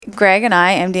Greg and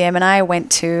I, MDM and I,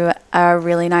 went to a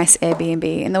really nice Airbnb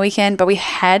in the weekend, but we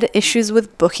had issues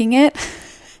with booking it.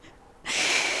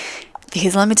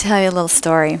 Because let me tell you a little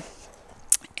story.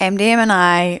 MDM and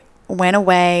I went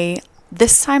away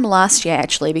this time last year,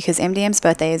 actually, because MDM's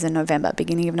birthday is in November,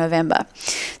 beginning of November.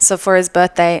 So for his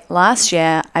birthday last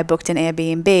year, I booked an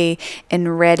Airbnb in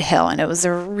Red Hill, and it was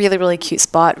a really, really cute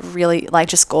spot, really, like,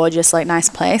 just gorgeous, like, nice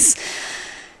place.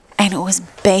 And it was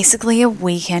basically a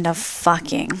weekend of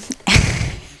fucking.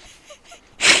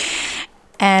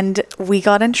 And we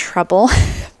got in trouble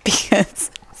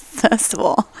because, first of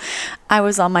all, I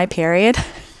was on my period.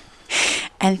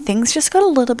 And things just got a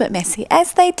little bit messy,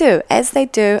 as they do.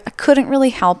 I couldn't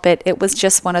really help it. It was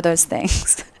just one of those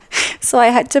things. So I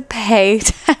had to pay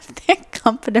to have their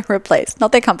comforter replaced.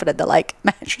 Not their comforter, the like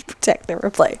mattress protector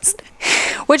replaced.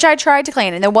 Which I tried to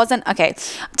clean, and there wasn't, okay,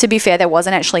 to be fair, there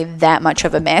wasn't actually that much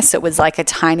of a mess. It was like a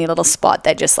tiny little spot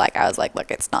that just like, I was like,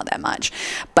 look, it's not that much.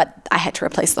 But I had to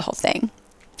replace the whole thing.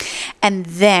 And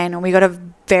then we got a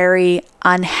very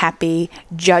unhappy,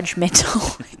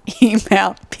 judgmental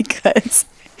email because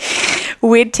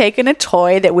we'd taken a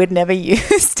toy that we'd never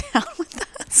used out with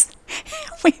us.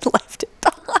 And we left it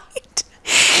behind.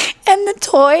 And the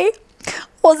toy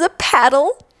was a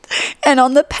paddle. And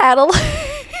on the paddle,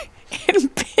 in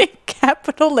big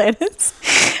capital letters,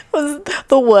 was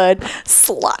the word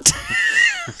slut.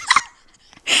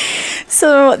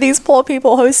 So these poor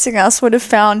people hosting us would have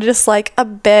found just like a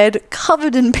bed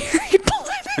covered in period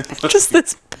blood. Just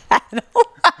this paddle.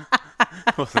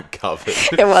 It wasn't covered.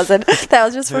 It wasn't. That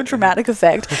was just for dramatic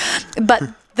effect. But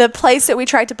the place that we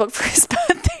tried to book for his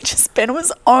birthday Ben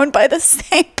was owned by the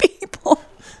same people.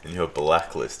 And you were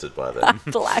blacklisted by them.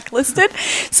 Blacklisted.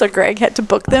 So Greg had to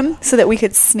book them so that we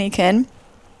could sneak in.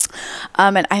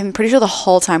 And I'm pretty sure the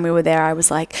whole time we were there, I was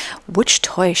like, which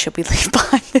toy should we leave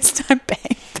behind this time,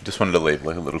 babe? Just wanted to leave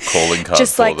like a little calling card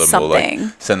just for like them, something. or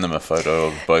like send them a photo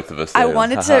of both of us. I there.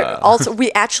 wanted to also,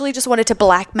 we actually just wanted to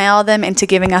blackmail them into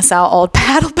giving us our old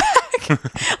paddle back.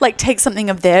 Like take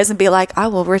something of theirs and be like, I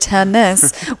will return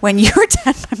this when you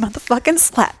return my motherfucking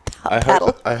slap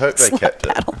paddle. I hope they kept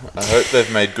paddle. it. I hope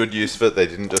they've made good use of it. They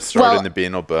didn't just throw it in the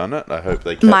bin or burn it. I hope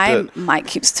they kept it. My mic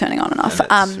keeps turning on and off.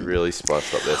 And it's really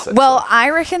spiced up their sex Well, life. I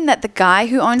reckon that the guy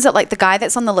who owns it, like the guy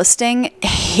that's on the listing,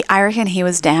 I reckon he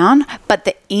was down, but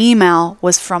the email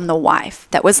was from the wife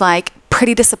that was like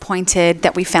pretty disappointed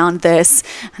that we found this.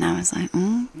 And I was like,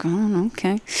 oh, God,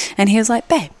 okay. And he was like,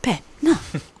 babe, no,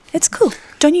 it's cool.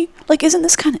 Don't you, like, isn't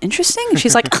this kind of interesting? And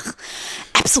she's like,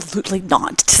 absolutely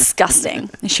not. Disgusting.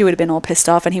 And she would have been all pissed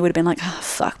off and he would have been like, oh,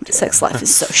 fuck, my sex life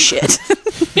is so shit.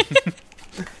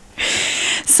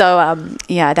 So,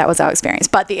 yeah, that was our experience.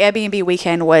 But the Airbnb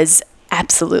weekend was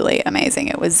absolutely amazing.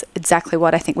 It was exactly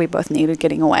what I think we both needed.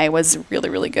 Getting away was really,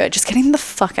 really good. Just getting the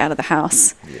fuck out of the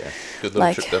house. Yeah. Good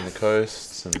little trip down the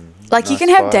coast. And like you can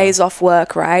have days off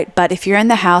work, right? But if you're in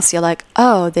the house, you're like,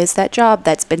 oh, there's that job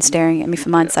that's been staring at me for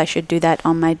months. I should do that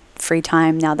on my free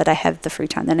time now that I have the free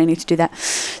time. Then I need to do that.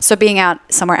 So being out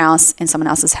somewhere else in someone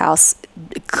else's house,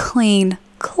 clean,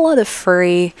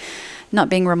 clutter-free, not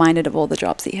being reminded of all the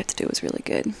jobs that you have to do was really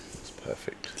good. It's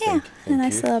perfect. Yeah, a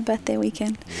nice little birthday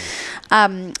weekend.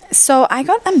 So I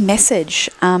got a message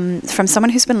from someone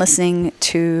who's been listening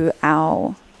to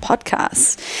our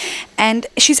podcast, and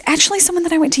she's actually someone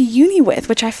that I went to uni with,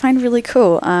 which I find really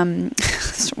cool.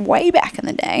 Way back in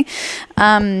the day.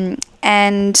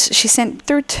 And she sent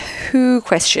through 2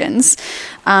 questions.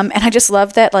 And I just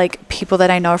love that, like, people that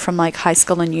I know from, like, high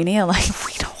school and uni are like,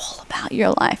 we know all about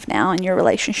your life now and your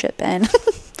relationship, and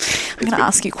I'm going to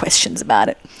ask you questions about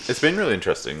it. It's been really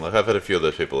interesting. Like, I've had a few of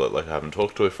those people that, like, I haven't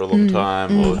talked to for a long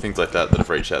time or things like that have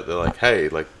reached out. They're like, hey,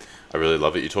 like, I really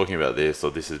love it. You're talking about this,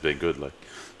 or this has been good. Like,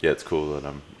 yeah, it's cool.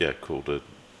 And, cool to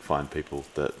find people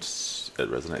that it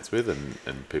resonates with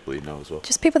and people you know as well.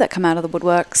 Just people that come out of the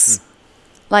woodworks.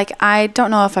 Like, I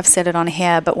don't know if I've said it on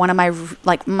here, but one of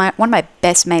my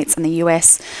best mates in the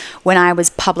US, when I was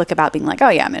public about being like, oh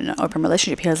yeah, I'm in an open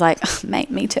relationship, he was like, oh,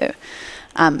 mate, me too.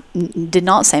 Did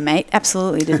not say mate,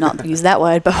 absolutely did not use that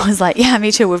word, but was like, yeah,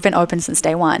 me too. We've been open since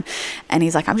day one. And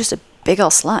he's like, I'm just a big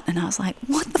old slut. And I was like,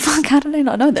 what the fuck? How did I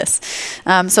not know this?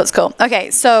 So it's cool.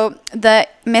 Okay, so the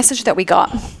message that we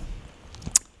got.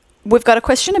 We've got a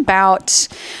question about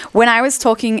when I was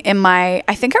talking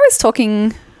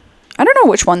I don't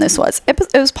know which one this was. It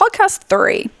was podcast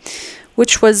 3,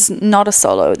 which was not a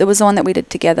solo. There was the one that we did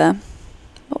together.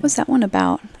 What was that one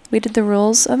about? We did the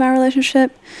rules of our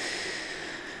relationship.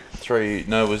 3,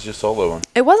 no, it was your solo one.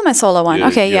 It wasn't my solo one.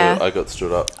 Yeah. I got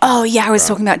stood up. Oh, yeah, I was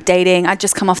talking about dating. I'd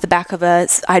just come off the back of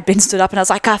I'd been stood up and I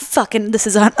was like, fucking, this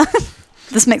is on.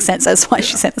 This makes sense. That's why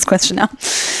she sent this question now.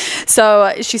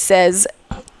 So she says,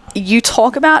 you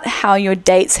talk about how your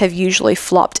dates have usually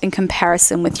flopped in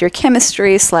comparison with your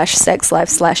chemistry / sex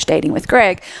life / dating with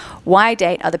Greg. Why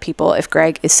date other people if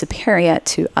Greg is superior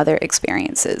to other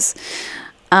experiences?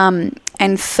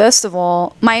 And first of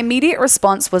all, my immediate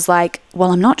response was like,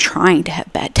 well, I'm not trying to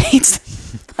have bad dates.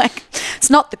 Like, it's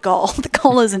not the goal. The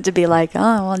goal isn't to be like, oh,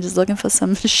 well, I'm just looking for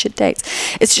some shit dates.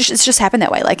 It's just happened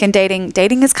that way. Like, in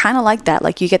dating is kind of like that.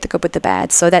 Like, you get the good with the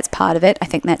bad. So that's part of it. I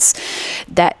think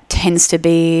that tends to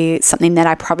be something that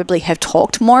I probably have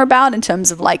talked more about in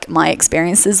terms of like my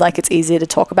experiences. Like, it's easier to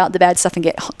talk about the bad stuff and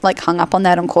get like hung up on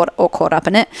that and caught up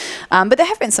in it. But there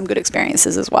have been some good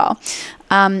experiences as well.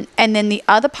 And then the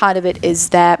other part of it is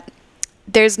that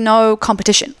there's no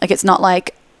competition. Like, it's not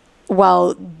like,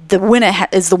 well, the winner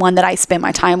is the one that I spend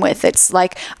my time with. It's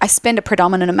like I spend a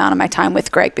predominant amount of my time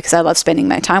with Greg because I love spending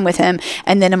my time with him.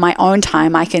 And then in my own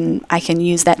time, I can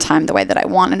use that time the way that I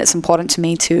want. And it's important to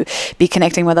me to be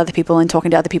connecting with other people and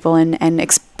talking to other people and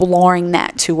exploring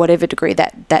that to whatever degree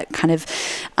that kind of,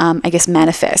 I guess,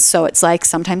 manifests. So it's like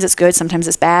sometimes it's good, sometimes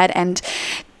it's bad. And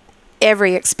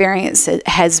every experience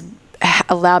has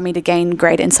allowed me to gain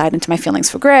great insight into my feelings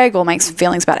for Greg or my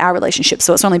feelings about our relationship.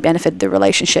 So it's only benefited the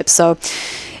relationship. So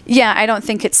yeah, I don't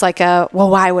think it's like well,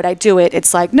 why would I do it?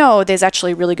 It's like, no, there's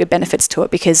actually really good benefits to it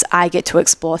because I get to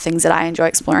explore things that I enjoy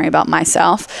exploring about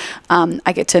myself.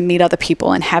 I get to meet other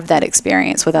people and have that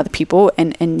experience with other people.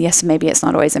 And yes, maybe it's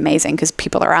not always amazing because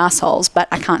people are assholes, but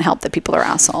I can't help that people are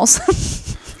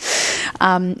assholes.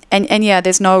 And yeah,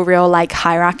 there's no real like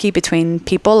hierarchy between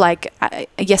people. Like,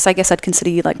 yes, I guess I'd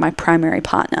consider you like my primary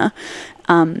partner.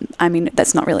 I mean,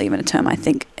 that's not really even a term, I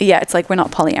think. Yeah, it's like we're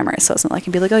not polyamorous, so it's not like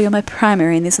you'd be like, oh, you're my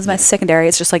primary and this is my secondary.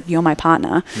 It's just like you're my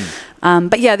partner.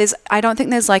 But yeah, I don't think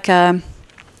there's like a...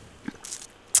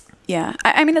 Yeah,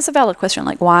 I mean, it's a valid question,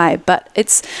 like why? But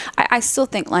I still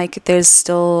think like there's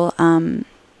still...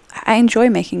 I enjoy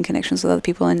making connections with other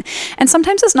people and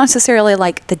sometimes it's not necessarily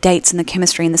like the dates and the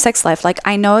chemistry and the sex life. Like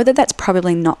I know that that's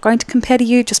probably not going to compare to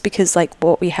you just because like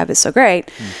what we have is so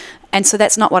great. And so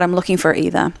that's not what I'm looking for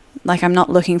either. Like I'm not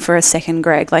looking for a second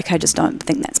Greg. Like I just don't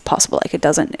think that's possible. Like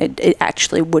it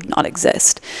actually would not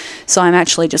exist. So I'm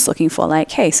actually just looking for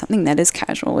like, hey, something that is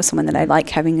casual with someone that I like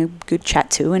having a good chat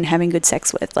to and having good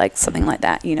sex with, like something like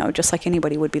that, you know, just like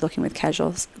anybody would be looking with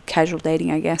casual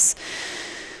dating, I guess.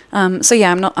 So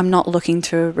yeah, I'm not looking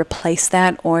to replace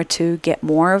that or to get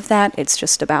more of that. It's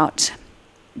just about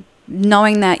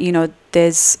knowing that, you know,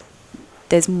 there's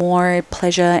more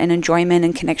pleasure and enjoyment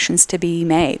and connections to be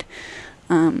made.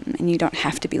 And you don't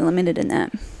have to be limited in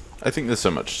that. I think there's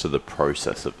so much to the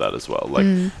process of that as well. Like,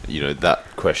 you know,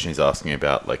 that question is asking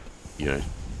about like, you know,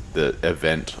 the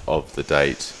event of the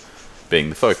date being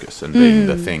the focus and being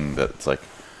the thing that's like,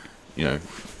 you know,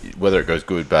 whether it goes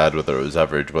good, bad, whether it was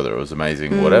average, whether it was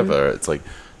amazing, whatever, it's like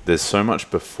there's so much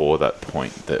before that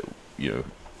point that, you know,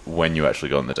 when you actually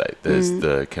go on the date, there's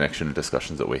the connection and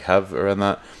discussions that we have around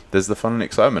that. There's the fun and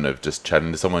excitement of just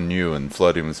chatting to someone new and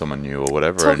flirting with someone new or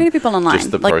whatever. Talking to people online.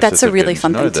 Like that's a really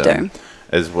fun thing to do.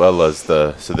 As well as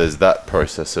so there's that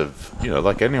process of, you know,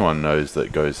 like anyone knows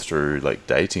that goes through like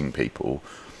dating people,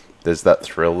 there's that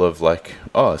thrill of like,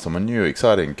 oh, someone new,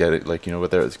 exciting, get it, like, you know,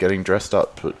 whether it's getting dressed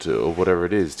up or whatever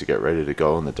it is to get ready to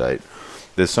go on the date.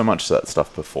 There's so much of that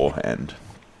stuff beforehand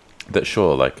that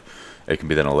sure, like, it can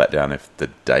be then a letdown if the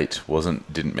date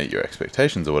didn't meet your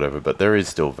expectations or whatever, but there is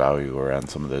still value around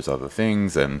some of those other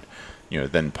things. And, you know,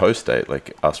 then post-date,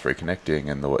 like us reconnecting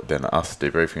and then us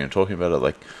debriefing and talking about it,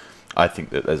 like, I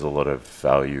think that there's a lot of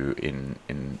value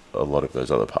in a lot of those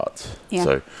other parts. Yeah.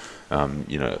 So,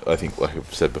 you know, I think, like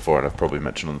I've said before, and I've probably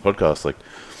mentioned on the podcast, like,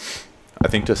 I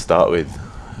think to start with,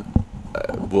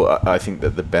 I think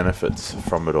that the benefits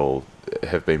from it all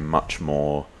have been much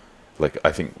more, like,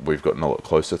 I think we've gotten a lot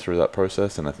closer through that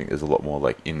process, and I think there's a lot more,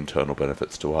 like, internal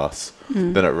benefits to us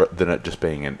than it just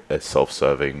being a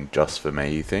self-serving, just for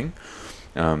me thing.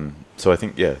 So I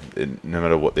think, yeah, no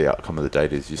matter what the outcome of the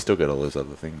date is, you still get all those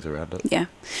other things around it. Yeah.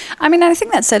 I mean, I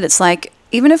think that said, it's like,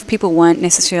 even if people weren't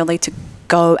necessarily to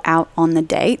go out on the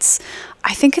dates,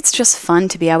 I think it's just fun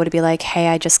to be able to be like, hey,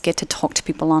 I just get to talk to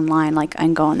people online, like,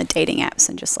 and go on the dating apps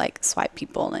and just like swipe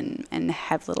people and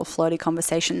have little floaty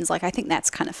conversations. Like, I think that's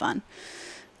kind of fun.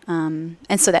 And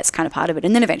so that's kind of part of it.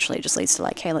 And then eventually it just leads to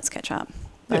like, hey, let's catch up.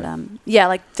 But yeah,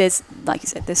 like there's, like you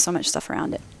said, there's so much stuff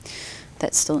around it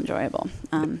that's still enjoyable.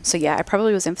 So yeah, I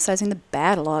probably was emphasizing the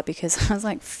bad a lot because I was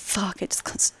like, fuck, it just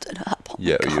got stood up. Oh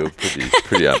yeah, you were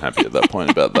pretty unhappy at that point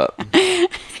about that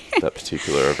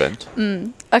particular event.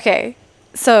 Okay,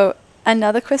 so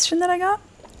another question that I got.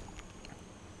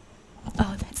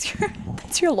 Oh, that's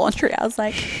that's your laundry. I was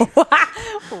like,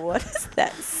 what is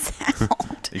that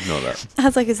sound? Ignore that. I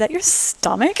was like, is that your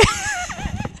stomach?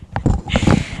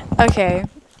 Okay.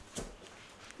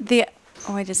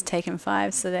 I just taken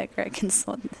 5 so that Greg can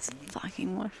sort this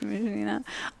fucking washing machine out.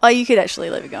 Oh, you could actually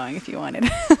leave it going if you wanted.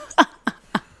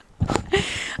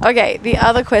 Okay, the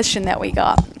other question that we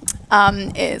got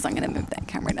is, I'm going to move that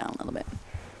camera down a little bit.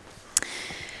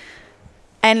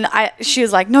 And she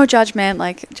was like, no judgment,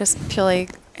 like just purely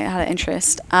out of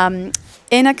interest. In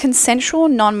a consensual,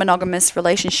 non-monogamous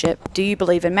relationship, do you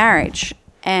believe in marriage?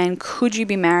 And could you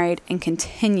be married and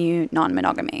continue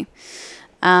non-monogamy?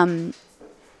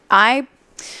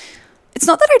 It's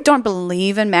not that I don't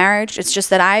believe in marriage. It's just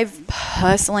that I've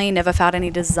personally never felt any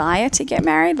desire to get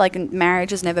married. Like,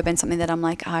 marriage has never been something that I'm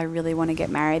like, I really want to get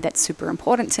married. That's super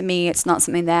important to me. It's not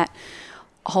something that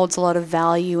holds a lot of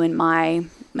value in my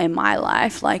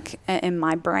life, like in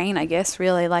my brain, I guess,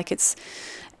 really. Like,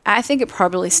 I think it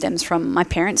probably stems from my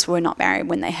parents were not married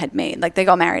when they had me. Like, they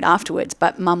got married afterwards,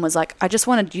 but mum was like, I just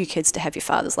wanted you kids to have your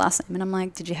father's last name. And I'm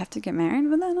like, did you have to get married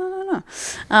with that?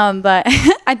 No. But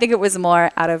I think it was more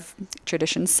out of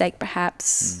tradition's sake,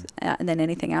 perhaps, than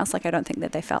anything else. Like, I don't think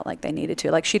that they felt like they needed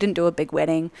to. Like, she didn't do a big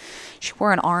wedding. She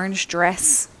wore an orange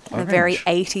dress and a very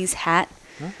 80s hat.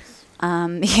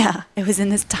 Nice. Yeah, it was in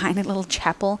this tiny little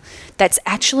chapel that's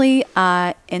actually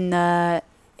in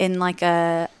like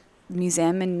a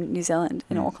museum in New Zealand,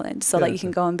 in Auckland, so that you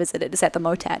can go and visit it. It's at the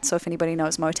Motat, so if anybody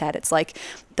knows Motat, it's like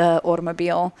the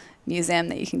automobile museum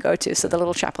that you can go to. So the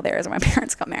little chapel there is where my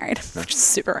parents got married, which is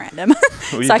super random.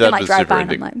 Well, So I can like was drive super by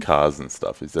and into I'm like, cars and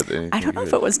stuff. Is that anything? I don't know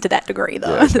if it was to that degree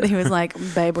though. Yeah, okay. That he was like,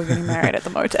 babe, we're getting married at the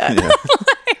Motat.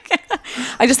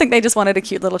 I just think they just wanted a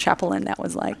cute little chapel, and that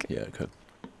was like, Yeah, good.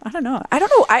 I don't know.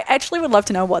 I actually would love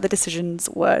to know what the decisions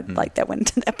were like that went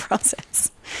into that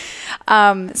process.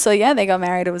 So yeah, they got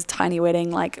married. It was a tiny wedding.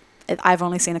 Like, I've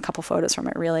only seen a couple photos from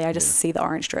it, really. I just see the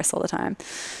orange dress all the time.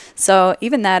 So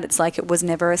even that, it's like it was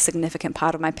never a significant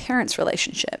part of my parents'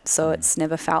 relationship. So it's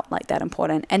never felt like that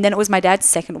important. And then it was my dad's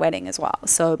second wedding as well.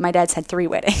 So my dad's had 3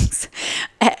 weddings.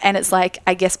 And it's like,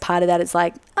 I guess part of that is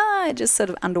like, it just sort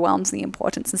of underwhelms the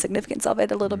importance and significance of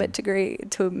it a little bit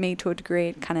to me to a degree.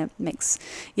 It kind of makes,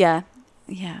 I'm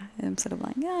sort of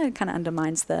like, it kind of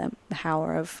undermines the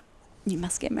power of, you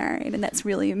must get married, and that's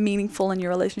really meaningful in your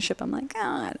relationship. I'm like,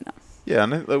 I don't know. Yeah,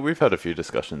 and we've had a few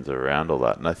discussions around all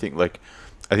that, and I think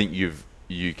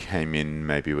you came in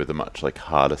maybe with a much like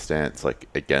harder stance like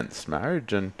against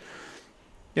marriage, and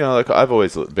like I've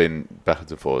always been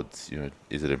backwards and forwards.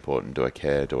 Is it important? Do I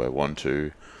care? Do I want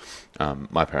to?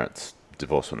 My parents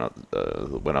divorced when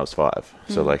I was 5,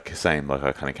 so like same, like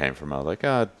I kind of came from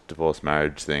a divorce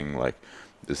marriage thing, like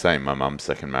the same. My mum's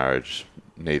second marriage,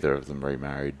 neither of them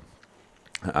remarried.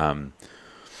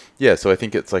 So I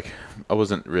think it's like, I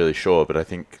wasn't really sure, but I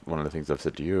think one of the things I've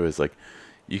said to you is like,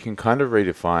 you can kind of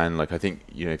redefine, like, I think,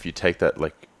 if you take that,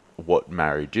 like, what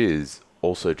marriage is,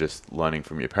 also just learning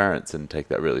from your parents and take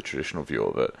that really traditional view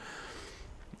of it,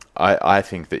 I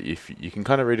think that if you can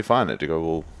kind of redefine it to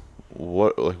go,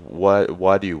 well,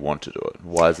 why do you want to do it?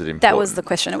 Why is it important? That was the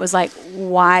question. It was like,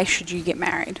 why should you get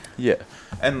married? Yeah.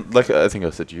 And like, I think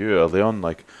I said to you early on,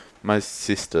 like, my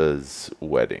sister's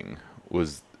wedding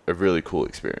was a really cool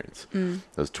experience. There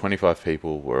was 25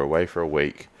 people, were away for a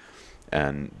week,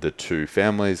 and the 2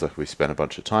 families, like, we spent a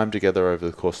bunch of time together over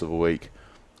the course of a week,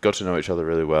 got to know each other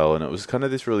really well, and it was kind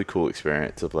of this really cool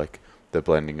experience of like the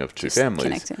blending of 2 Just families.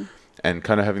 connecting. And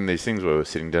kind of having these things where we're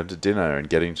sitting down to dinner and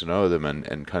getting to know them,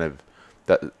 and kind of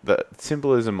that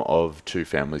symbolism of 2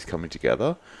 families coming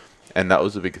together. And that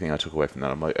was the big thing I took away from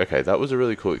that. I'm like, okay, that was a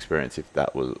really cool experience if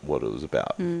that was what it was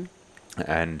about.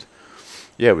 And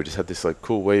yeah, we just had this like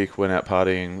cool week, went out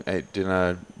partying, ate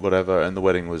dinner, whatever, and the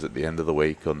wedding was at the end of the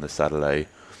week on the Saturday,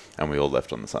 and we all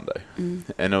left on the Sunday.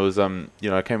 And it was, I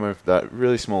came away from that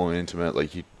really small and intimate,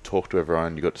 like you talked to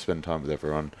everyone, you got to spend time with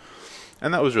everyone,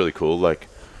 and that was really cool, like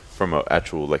from an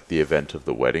actual, like the event of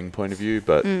the wedding point of view.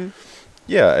 But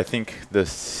yeah, I think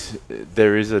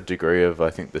there is a degree of,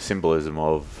 I think, the symbolism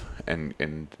of, and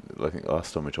I think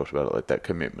last time we talked about it, like that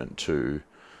commitment to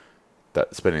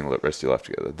that spending the rest of your life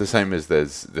together. The same as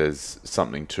there's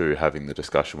something to having the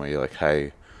discussion where you're like,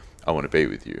 hey, I want to be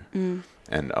with you,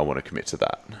 and I want to commit to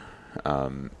that.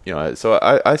 So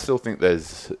I still think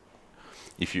there's,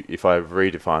 if I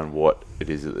redefine what it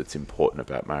is that's important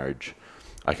about marriage,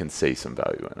 I can see some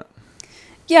value in it.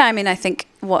 Yeah, I mean, I think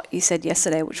what you said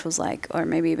yesterday, which was like, or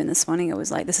maybe even this morning, it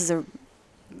was like, this is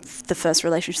the first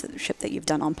relationship that you've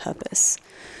done on purpose.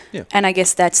 Yeah. And I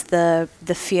guess that's the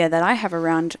fear that I have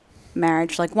around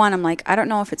marriage. Like, one, I'm like, I don't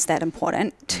know if it's that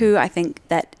important. Two, I think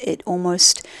that it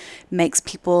almost makes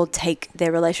people take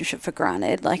their relationship for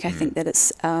granted. Like, I think that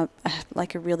it's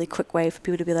like a really quick way for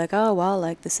people to be like, oh, well,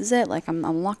 like, this is it. Like, I'm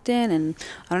locked in and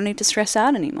I don't need to stress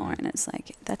out anymore. And it's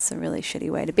like, that's a really shitty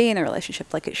way to be in a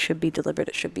relationship. Like, it should be deliberate.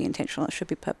 It should be intentional. It should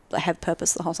be have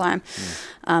purpose the whole time.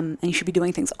 And you should be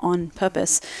doing things on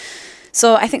purpose.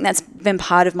 So I think that's been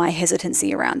part of my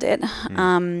hesitancy around it.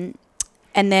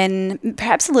 And then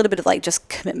perhaps a little bit of like just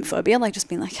commitment phobia, like just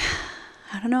being like,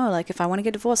 I don't know, like if I want to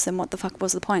get divorced, then what the fuck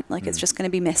was the point? Like it's just going to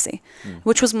be messy,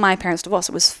 which was my parents' divorce.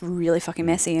 It was really fucking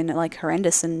messy and like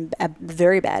horrendous and a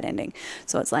very bad ending.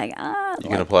 So it's like, you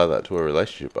can apply that to a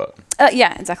relationship, but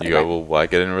yeah, exactly. You go, well, why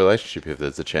get in a relationship if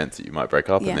there's a chance that you might break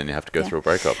up and then you have to go through a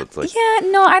breakup? It's like,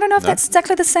 no, I don't know if that's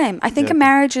exactly the same. I think a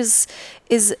marriage is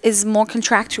more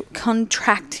contractual.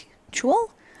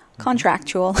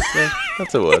 Yeah,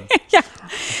 that's a word. Yeah,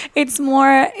 it's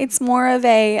more of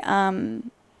a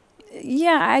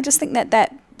I just think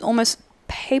that almost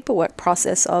paperwork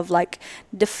process of like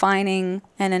defining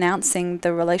and announcing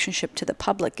the relationship to the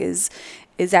public is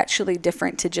actually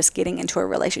different to just getting into a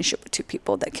relationship with two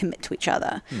people that commit to each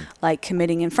other, like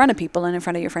committing in front of people and in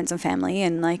front of your friends and family,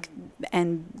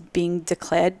 and being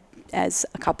declared as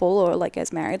a couple or like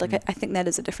as married. Like I think that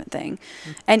is a different thing.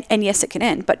 And yes, it can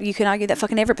end, but you can argue that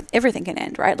fucking everything can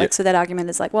end, right? Like, so that argument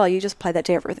is like, well, you just apply that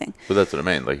to everything. Well, that's what I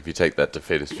mean. Like if you take that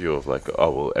defeatist view of like, oh,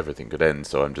 well, everything could end,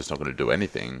 so I'm just not going to do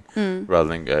anything, rather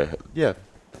than go, I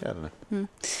don't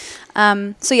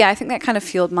know. So yeah, I think that kind of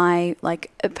fueled my like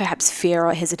perhaps fear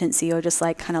or hesitancy or just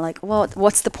like kind of like, well,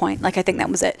 what's the point? Like I think that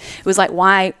was it. It was like,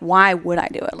 why would I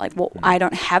do it? Like, well, I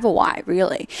don't have a why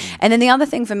really. And then the other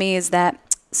thing for me is that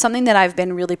something that I've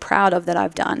been really proud of that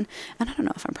I've done, and I don't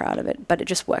know if I'm proud of it, but it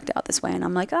just worked out this way. And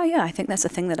I'm like, oh yeah, I think that's a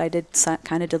thing that I did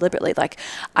kind of deliberately. Like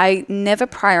I never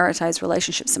prioritized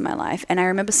relationships in my life. And I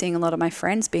remember seeing a lot of my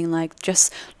friends being like,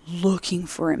 just looking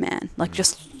for a man, like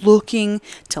just looking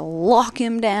to lock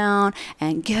him down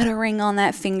and get a ring on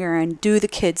that finger and do the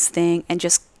kids thing and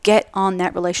just get on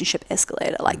that relationship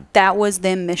escalator. Like that was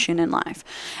their mission in life.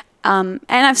 And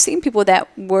I've seen people that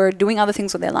were doing other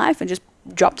things with their life and just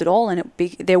dropped it all, and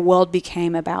their world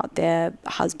became about their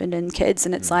husband and kids.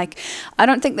 And it's like, I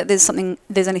don't think that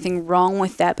there's anything wrong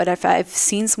with that, but if I've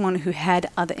seen someone who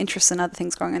had other interests and other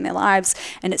things going on in their lives,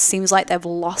 and it seems like they've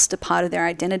lost a part of their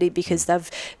identity because they've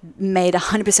made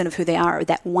 100% of who they are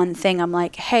that one thing, I'm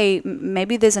like, hey,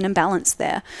 maybe there's an imbalance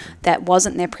there that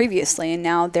wasn't there previously and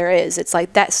now there is. It's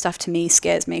like that stuff to me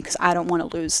scares me because I don't want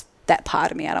to lose that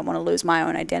part of me. I don't want to lose my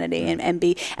own identity and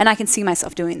I can see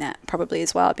myself doing that probably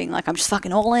as well, being like, I'm just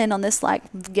fucking all in on this,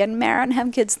 like getting married and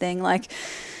having kids thing. Like,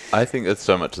 I think it's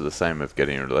so much of the same of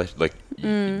getting a relationship, like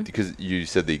because you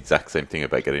said the exact same thing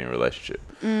about getting a relationship,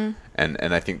 and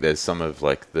I think there's some of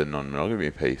like the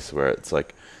non-monogamy piece where it's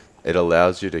like it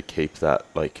allows you to keep that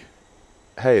like,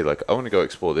 hey, like I want to go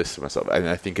explore this for myself, and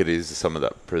I think it is some of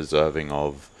that preserving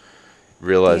of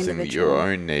realizing that your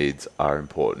own needs are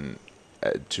important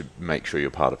to make sure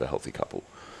you're part of a healthy couple,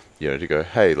 to go,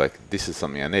 hey, like this is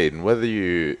something I need. And whether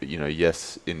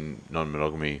yes, in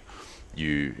non-monogamy,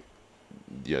 the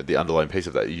underlying piece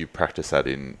of that, you practice that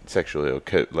in sexually or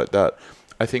like that.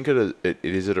 I think it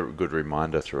is a good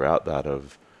reminder throughout that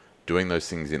of doing those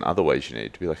things in other ways you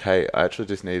need to be like, hey, I actually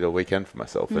just need a weekend for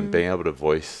myself and being able to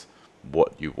voice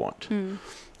what you want.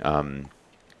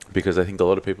 Because I think a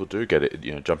lot of people do get it,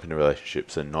 jump into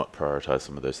relationships and not prioritize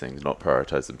some of those things, not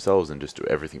prioritize themselves and just do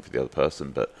everything for the other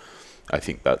person. But I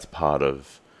think that's part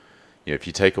of, if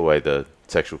you take away the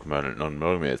sexual component,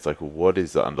 non-monogamy, it's like, well, what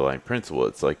is the underlying principle?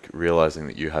 It's like realizing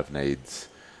that you have needs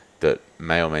that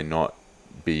may or may not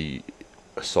be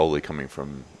solely coming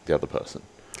from the other person.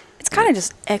 It's kind of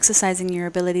just exercising your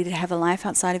ability to have a life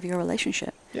outside of your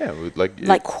relationship. Yeah,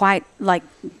 quite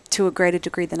to a greater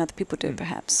degree than other people do,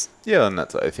 perhaps. Yeah, and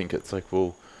I think it's like,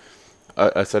 well,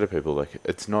 I say to people, like,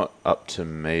 it's not up to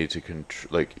me to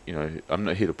I'm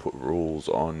not here to put rules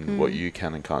on what you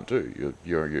can and can't do.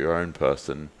 You're your own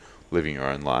person living your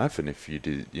own life, and if you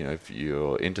did, if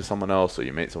you're into someone else or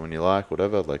you meet someone you like,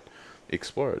 whatever, like,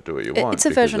 explore it, do what you want. It's a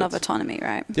version of autonomy,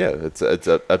 right? Yeah, it's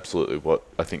absolutely what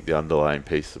I think the underlying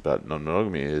piece about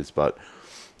non-monogamy is, but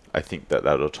I think that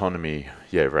autonomy,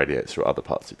 radiates through other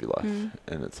parts of your life,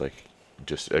 and it's like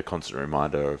just a constant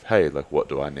reminder of, hey, like what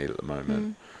do I need at the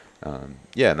moment?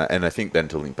 And I think then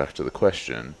to link back to the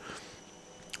question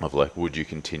of like, would you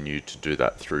continue to do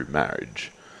that through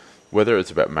marriage? Whether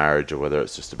it's about marriage or whether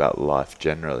it's just about life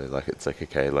generally, like it's like,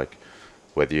 okay, like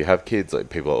whether you have kids, like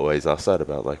people always ask that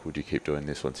about like, would you keep doing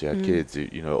this once you had kids?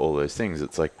 All those things.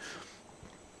 It's like,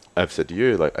 I've said to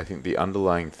you, like, I think the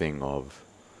underlying thing of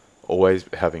always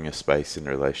having a space in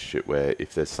a relationship where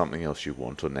if there's something else you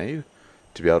want or need,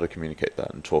 to be able to communicate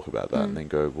that and talk about that and then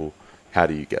go, well, how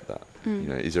do you get that? You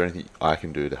know, is there anything I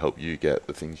can do to help you get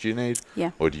the things you need?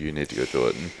 Yeah. Or do you need to go do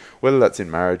it? And whether that's in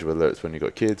marriage, whether it's when you've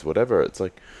got kids, whatever, it's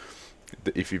like,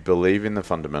 if you believe in the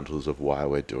fundamentals of why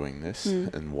we're doing this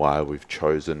and why we've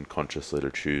chosen consciously to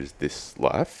choose this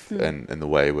life and the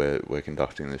way we're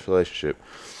conducting this relationship,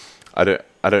 I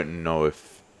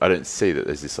don't see that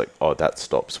there's this like, oh, that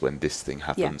stops when this thing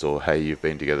happens, or hey, you've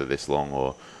been together this long,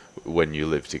 or when you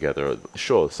live together.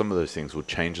 Sure, some of those things will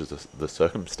change the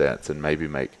circumstance and maybe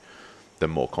make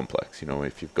them more complex. You know,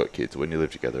 if you've got kids, when you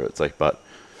live together, it's like, but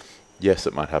yes,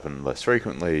 it might happen less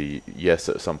frequently. Yes,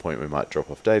 at some point we might drop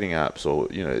off dating apps,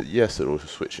 or, you know, yes, it'll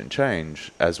switch and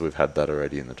change, as we've had that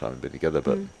already in the time we've been together.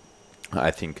 But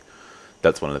I think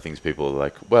that's one of the things people are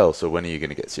like, well, so when are you going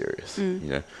to get serious? You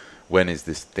know, when is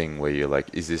this thing where you're like,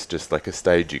 is this just like a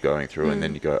stage you're going through and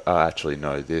then you go, oh, actually,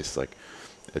 no, this, like,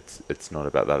 it's not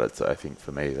about that. It's, I think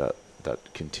for me, that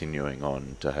continuing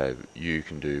on to have, you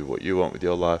can do what you want with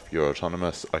your life, you're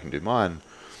autonomous, I can do mine,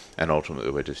 and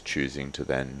ultimately we're just choosing to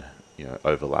then, you know,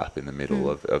 overlap in the middle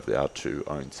of our two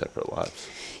own separate lives.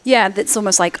 Yeah, that's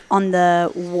almost like on the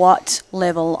what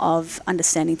level of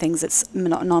understanding things, it's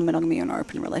non-monogamy or an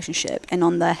open relationship, and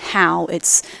on the how,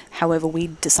 it's however we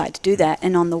decide to do that,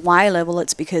 and on the why level,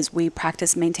 it's because we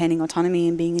practice maintaining autonomy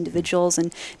and being individuals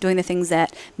and doing the things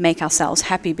that make ourselves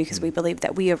happy, because we believe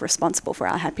that we are responsible for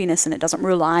our happiness and it doesn't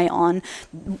rely on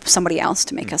somebody else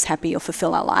to make us happy or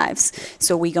fulfill our lives.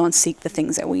 So we go and seek the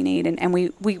things that we need, and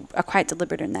we are quite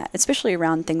deliberate in that, especially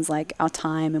around things like our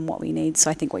time and what we need.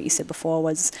 So I think what you said before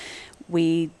was,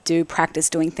 we do practice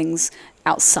doing things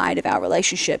outside of our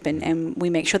relationship, and we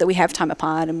make sure that we have time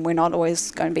apart, and we're not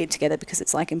always going to be together, because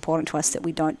it's like important to us that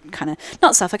we don't kind of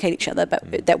not suffocate each other,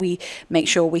 but that we make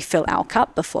sure we fill our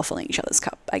cup before filling each other's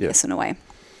cup, I guess, in a way.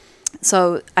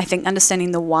 So I think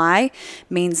understanding the why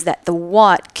means that the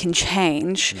what can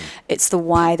change. It's the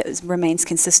why that remains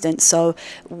consistent. So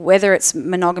whether it's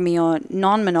monogamy or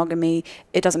non-monogamy,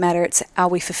 it doesn't matter. It's, are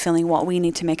we fulfilling what we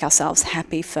need to make ourselves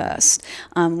happy first?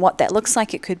 What that looks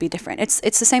like, it could be different.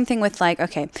 It's the same thing with, like,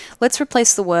 okay, let's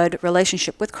replace the word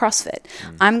relationship with CrossFit.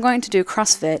 I'm going to do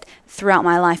CrossFit throughout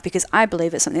my life because I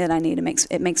believe it's something that I need.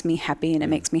 It makes me happy and it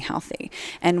makes me healthy.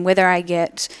 And whether I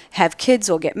have kids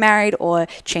or get married or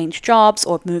change jobs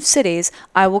or move cities,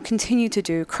 I will continue to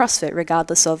do CrossFit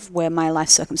regardless of where my life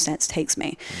circumstance takes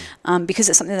me, because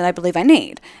it's something that I believe I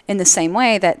need, in the same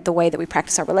way that the way that we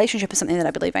practice our relationship is something that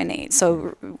I believe I need.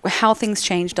 So how things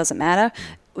change doesn't matter.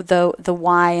 The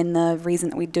why and the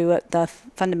reason that we do it, the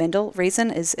fundamental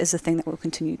reason is the thing that we'll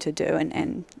continue to do,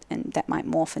 and that might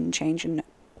morph and change and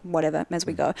whatever as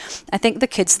we go. I think the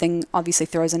kids thing obviously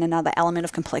throws in another element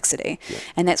of complexity,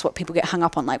 and that's what people get hung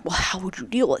up on, like, well, how would you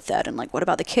deal with that, and like, what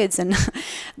about the kids? And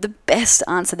the best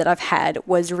answer that I've had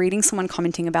was reading someone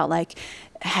commenting about, like,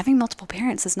 having multiple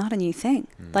parents is not a new thing.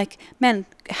 Like, man,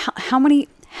 how many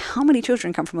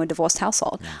children come from a divorced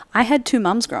household? I had 2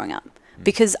 mums growing up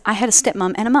because I had a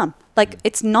stepmom and a mum. Like,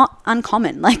 it's not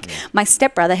uncommon. Like, my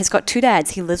stepbrother has got 2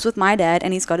 dads. He lives with my dad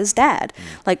and he's got his dad.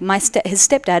 Like, his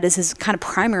stepdad is his kind of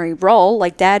primary role,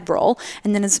 like dad role,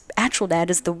 and then his actual dad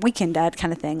is the weekend dad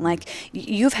kind of thing. Like,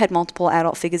 you've had multiple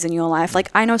adult figures in your life. Like,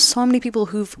 I know so many people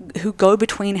who go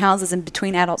between houses and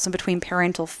between adults and between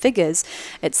parental figures.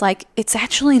 It's like, it's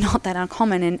actually not that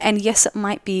uncommon. And yes, it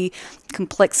might be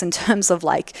complex in terms of,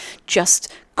 like,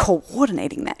 just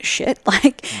coordinating that shit,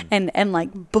 like, and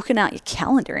like booking out your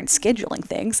calendar and scheduling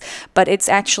things, but it's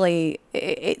actually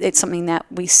it's something that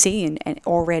we see in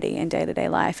already in day-to-day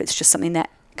life. It's just something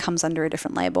that comes under a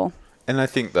different label. And I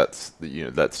think that's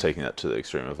taking that to the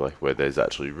extreme of, like, where there's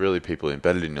actually really people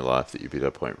embedded in your life that you'd be at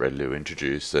a point ready to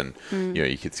introduce, and your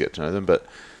kids get to know them. But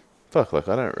fuck, like,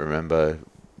 I don't remember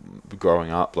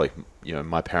growing up, like,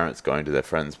 my parents going to their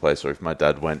friend's place, or if my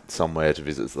dad went somewhere to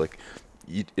visit, it's like,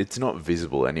 it's not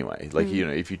visible anyway. Like,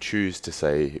 if you choose to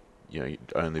say, you'd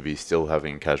only be still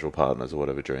having casual partners or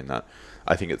whatever during that,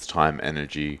 I think it's time,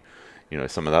 energy,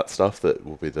 some of that stuff that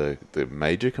will be the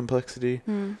major complexity.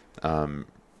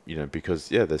 Because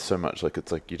there's so much, like,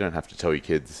 it's like, you don't have to tell your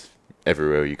kids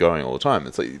everywhere you're going all the time.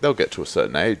 It's like, they'll get to a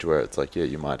certain age where it's like,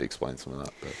 you might explain some of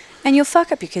that. But. And you'll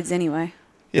fuck up your kids anyway.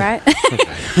 Yeah.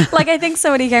 Right? Like, I think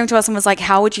somebody came to us and was like,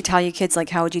 how would you tell your kids?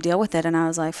 Like, how would you deal with it? And I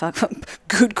was like, fuck,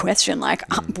 good question. Like,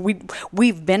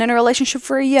 we've been in a relationship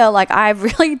for a year. Like, I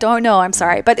really don't know. I'm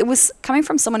sorry. But it was coming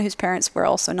from someone whose parents were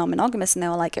also non-monogamous, and they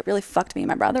were like, it really fucked me and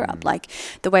my brother up. Like,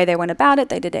 the way they went about it,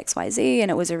 they did X, Y, Z, and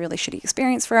it was a really shitty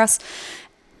experience for us.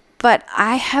 But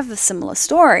I have a similar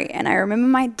story. And I remember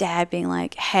my dad being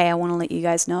like, hey, I want to let you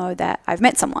guys know that I've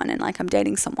met someone and like I'm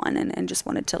dating someone and just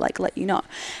wanted to like let you know.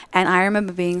 And I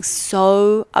remember being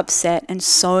so upset and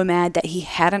so mad that he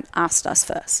hadn't asked us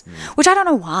first, which I don't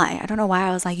know why. I don't know why.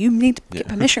 I was like, you need to get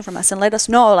permission from us and let us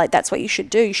know, like, that's what you should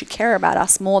do. You should care about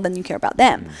us more than you care about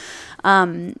them.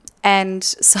 And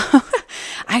so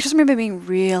I just remember being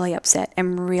really upset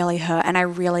and really hurt. And I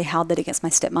really held that against my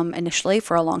stepmom initially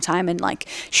for a long time. And like,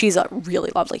 she's a really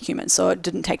lovely human. So it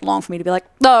didn't take long for me to be like,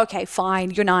 oh, okay,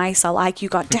 fine. You're nice. I like you.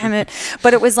 God damn it.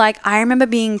 But it was like, I remember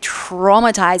being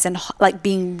traumatized and like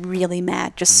being really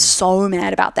mad, just so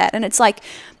mad about that. And it's like,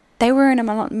 they were in a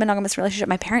monogamous relationship.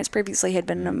 My parents previously had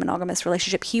been in a monogamous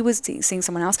relationship. He was seeing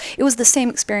someone else. It was the same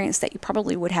experience that you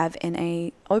probably would have in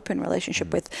a open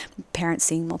relationship with parents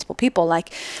seeing multiple people.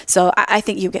 Like, so I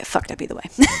think you get fucked up either way.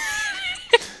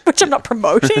 Which I'm not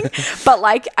promoting, but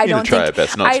like I don't try think your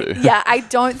best not to. Yeah, I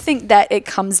don't think that it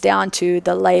comes down to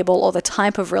the label or the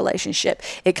type of relationship.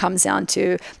 It comes down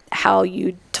to how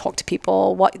you talk to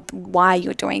people, why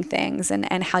you're doing things,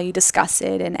 and how you discuss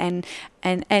it, and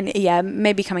yeah,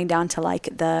 maybe coming down to like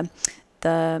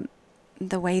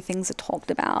the way things are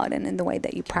talked about and in the way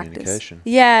that you practice.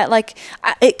 Yeah, like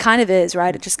it kind of is,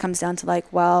 right? It just comes down to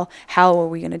like, well, how are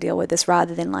we going to deal with this,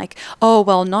 rather than like, oh,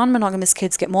 well, non-monogamous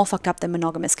kids get more fucked up than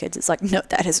monogamous kids. It's like, no,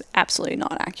 that is absolutely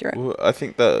not accurate. Well, I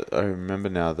think that I remember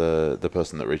now the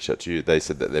person that reached out to you, they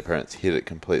said that their parents hid it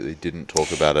completely, didn't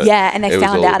talk about it. Yeah, and they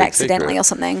found out secret. accidentally or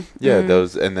something. Yeah, there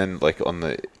was, and then like on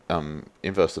the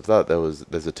inverse of that,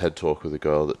 there's a TED talk with a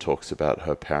girl that talks about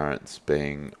her parents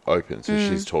being open. So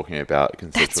she's talking about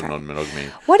consensual non-monogamy.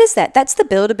 What is that? That's the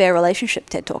Build-A-Bear relationship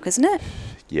TED talk, isn't it?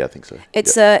 Yeah, I think so.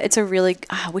 It's a really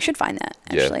we should find that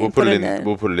actually. Yeah,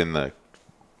 we'll put it in the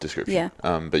description. Yeah.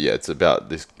 But yeah, it's about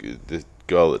this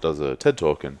girl that does a TED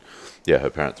talk, and yeah, her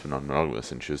parents were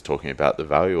non-monogamous, and she was talking about the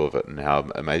value of it and how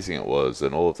amazing it was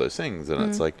and all of those things. And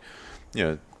it's like,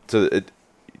 so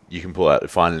you can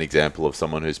find an example of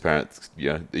someone whose parents,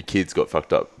 the kids got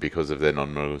fucked up because of their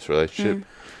non-monogamous relationship.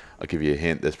 I'll give you a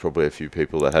hint. There's probably a few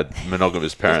people that had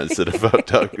monogamous parents that have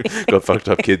got fucked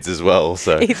up kids as well.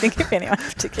 So are you thinking of anyone in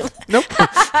particular? Nope.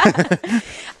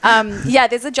 Yeah,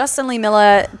 there's a Justin Lee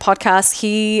Miller podcast.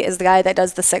 He is the guy that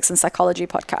does the Sex and Psychology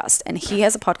podcast, and he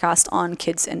has a podcast on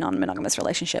kids in non-monogamous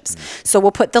relationships. So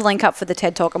we'll put the link up for the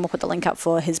TED Talk, and we'll put the link up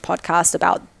for his podcast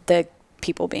about the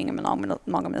people being in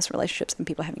monogamous relationships and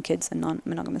people having kids in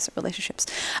non-monogamous relationships.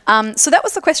 So that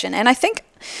was the question, and I think,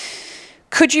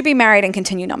 could you be married and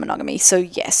continue non-monogamy? So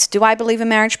yes. Do I believe in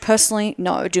marriage personally?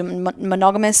 No. Do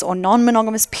monogamous or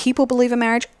non-monogamous people believe in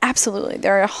marriage? Absolutely.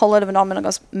 There are a whole lot of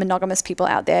monogamous people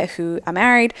out there who are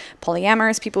married,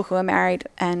 polyamorous people who are married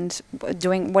and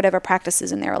doing whatever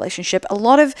practices in their relationship. A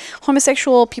lot of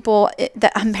homosexual people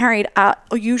that are married are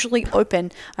usually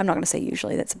open. I'm not going to say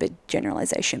usually, that's a bit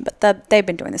generalization, but they've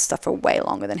been doing this stuff for way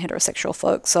longer than heterosexual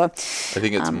folks. So I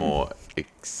think it's more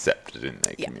accepted in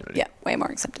their community. Yeah, way more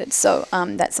accepted. So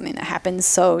that's something that happens.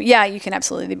 So yeah, you can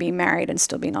absolutely be married and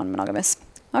still be non-monogamous.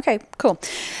 Okay, cool.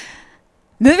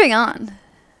 Moving on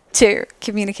to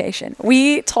communication.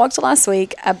 We talked last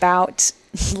podcast.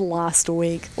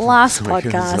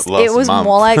 It was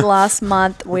more like last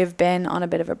month. We've been on a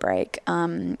bit of a break.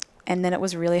 And then it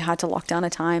was really hard to lock down a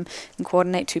time and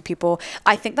coordinate two people.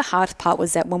 I think the hard part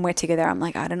was that when we're together, I'm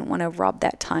like, I didn't want to rob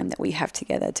that time that we have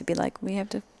together to be like, we have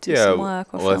to do some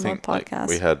work or film a podcast. Like,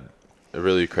 we had a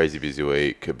really crazy busy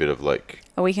week, a bit of like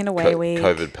a weekend away week,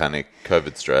 COVID panic,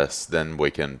 COVID stress, then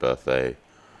weekend birthday,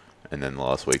 and then the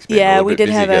last week's been a little we bit did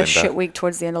busy have a getting shit back. Week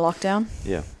towards the end of lockdown.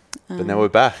 Yeah, but now we're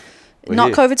back. We're not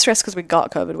here. COVID stress because we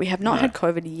got COVID. We have not had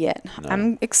COVID yet. No.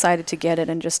 I'm excited to get it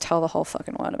and just tell the whole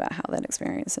fucking world about how that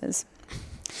experience is.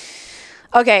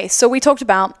 Okay, so we talked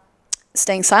about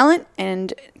staying silent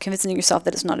and convincing yourself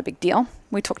that it's not a big deal.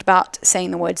 We talked about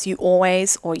saying the words you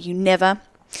always or you never.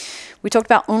 We talked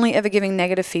about only ever giving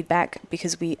negative feedback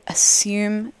because we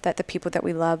assume that the people that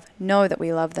we love know that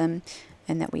we love them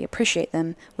and that we appreciate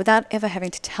them without ever having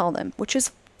to tell them, which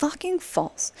is fucking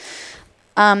false.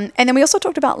 And then we also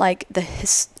talked about like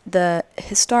the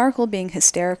historical being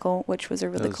hysterical, which was a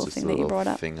really cool thing that you brought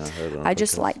up. I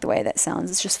just like the way that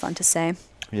sounds. It's just fun to say.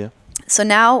 Yeah. So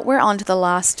now we're on to the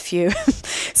last few.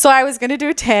 So I was going to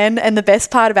do 10, and the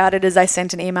best part about it is I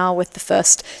sent an email with the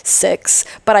first 6,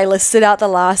 but I listed out the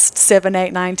last 7,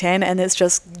 8, 9, 10, and it's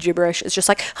just gibberish. It's just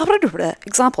like,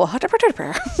 example. That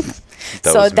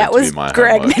was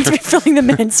Greg meant to be filling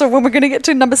them in. So when we're going to get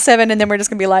to number 7, and then we're just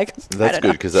going to be like, that's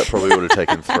good, because that probably would have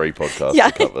taken 3 podcasts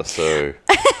to cover. So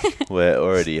we're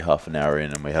already half an hour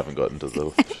in, and we haven't gotten to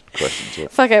the questions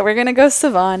yet. Fuck it, we're going to go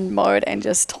Savan mode and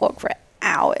just talk for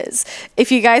hours.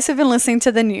 If you guys have been listening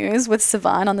to the news with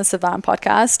Sivan on the Sivan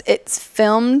podcast, it's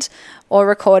filmed or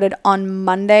recorded on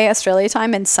Monday Australia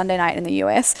time and Sunday night in the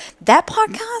US. That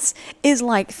podcast is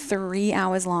like 3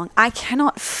 hours long. I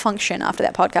cannot function after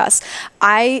that podcast.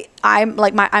 I'm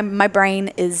like my brain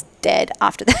is dead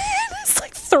after that. It's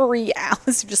like 3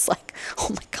 hours. You're just like, oh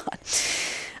my God.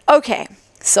 Okay,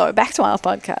 so back to our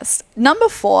podcast. Number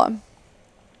 4,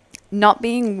 not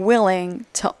being willing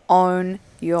to own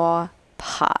your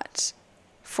part.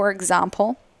 For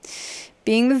example,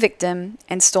 being the victim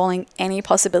and stalling any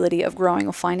possibility of growing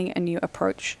or finding a new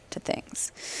approach to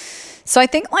things. So I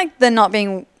think like the not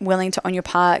being willing to own your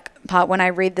part, when I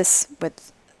read this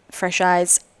with fresh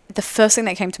eyes, the first thing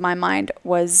that came to my mind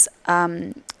was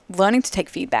learning to take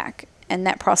feedback. And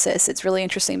that process, it's really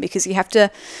interesting because you have to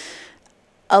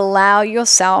allow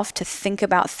yourself to think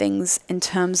about things in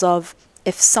terms of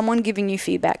if someone giving you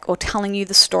feedback or telling you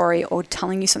the story or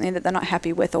telling you something that they're not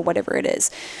happy with or whatever it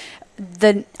is,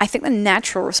 I think the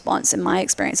natural response in my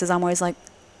experience is I'm always like,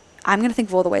 I'm going to think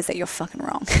of all the ways that you're fucking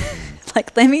wrong.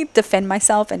 Like, let me defend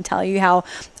myself and tell you how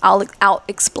I'll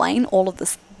explain all of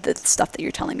the stuff that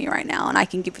you're telling me right now. And I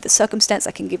can give you the circumstance,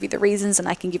 I can give you the reasons, and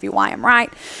I can give you why I'm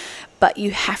right. But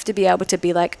you have to be able to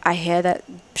be like, I hear that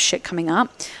shit coming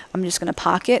up. I'm just going to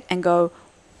park it and go,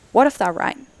 what if they're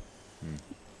right?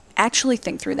 Actually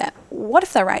think through that. What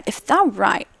if they're right? If they're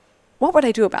right, what would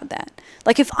I do about that?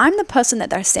 Like, if I'm the person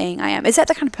that they're saying I am, is that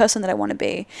the kind of person that I want to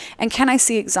be? And can I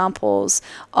see examples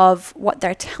of what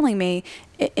they're telling me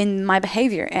in my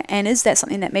behavior? And is that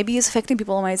something that maybe is affecting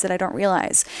people in ways that I don't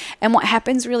realize? And what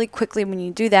happens really quickly when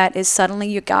you do that is suddenly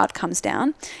your guard comes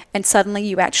down and suddenly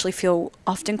you actually feel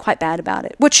often quite bad about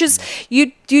it, which is,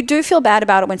 you do feel bad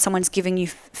about it when someone's giving you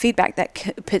feedback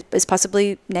that is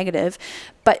possibly negative,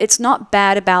 but it's not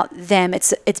bad about them.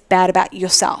 It's bad about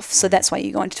yourself. So that's why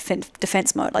you go into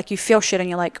defense mode. Like, you feel shit and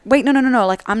you're like, wait, no.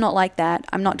 Like, I'm not like that.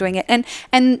 I'm not doing it.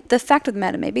 And the fact of the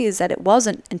matter maybe is that it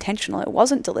wasn't intentional. It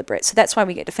wasn't deliberate. So that's why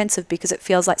we get defensive, because it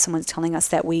feels like someone's telling us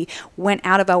that we went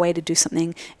out of our way to do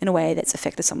something in a way that's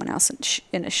affected someone else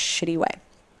in a shitty way.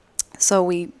 So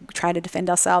we try to defend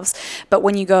ourselves. But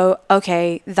when you go,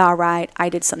 okay, they're right, I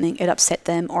did something, it upset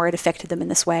them, or it affected them in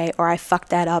this way, or I fucked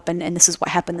that up, and this is what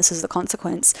happened, this is the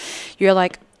consequence, you're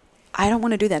like, I don't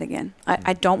want to do that again.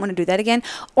 I don't want to do that again.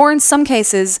 Or in some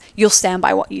cases, you'll stand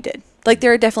by what you did. Like,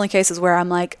 there are definitely cases where I'm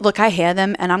like, look, I hear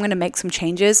them and I'm going to make some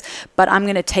changes, but I'm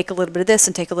going to take a little bit of this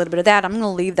and take a little bit of that. I'm going to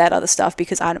leave that other stuff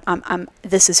because I'm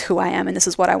this is who I am and this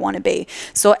is what I want to be.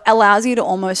 So it allows you to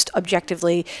almost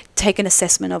objectively take an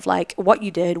assessment of like what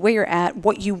you did, where you're at,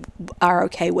 what you are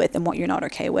okay with and what you're not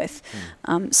okay with.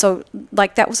 So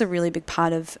like that was a really big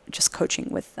part of just coaching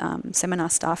with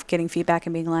seminar staff, getting feedback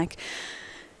and being like,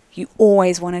 you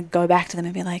always want to go back to them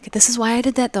and be like, this is why I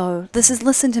did that though. This is,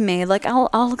 listen to me. Like,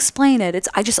 I'll explain it.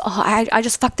 I just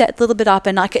fucked that little bit up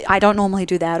and like, I don't normally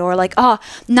do that. Or like,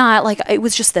 like it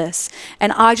was just this.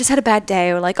 And I just had a bad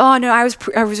day. Or like, oh no, I was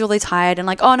really tired. And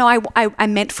like, oh no, I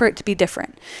meant for it to be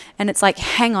different. And it's like,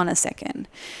 hang on a second.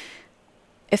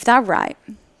 If they're right,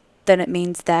 then it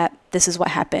means that this is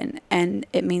what happened. And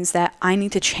it means that I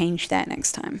need to change that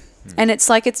next time. And it's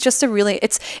like, it's just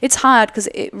it's hard because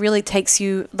it really takes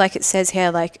you, like it says here,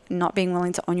 like not being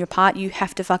willing to own your part. You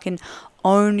have to fucking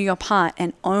own your part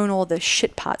and own all the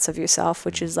shit parts of yourself,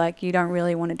 which is like, you don't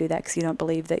really want to do that because you don't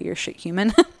believe that you're a shit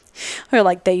human or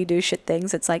like that you do shit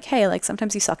things. It's like, hey, like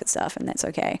sometimes you suck at stuff and that's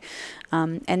okay.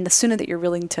 And the sooner that you're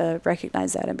willing to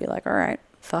recognize that and be like, all right,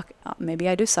 fuck, maybe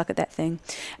I do suck at that thing,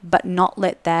 but not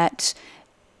let that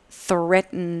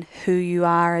threaten who you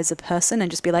are as a person and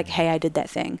just be like, hey, I did that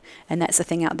thing and that's the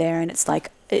thing out there. And it's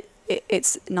like,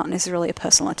 it's not necessarily a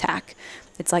personal attack.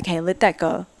 It's like, hey, let that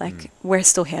go. Like, we're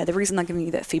still here. The reason they're giving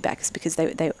you that feedback is because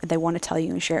they want to tell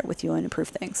you and share it with you and improve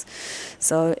things.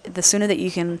 So the sooner that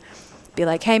you can be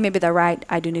like, hey, maybe they're right,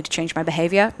 I do need to change my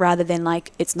behavior, rather than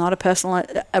like, it's not a personal,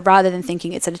 rather than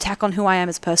thinking it's an attack on who I am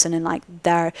as a person and like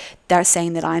they're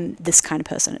saying that I'm this kind of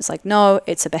person. It's like, no,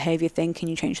 it's a behavior thing. Can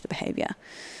you change the behavior?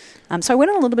 So I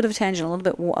went on a little bit of a tangent, a little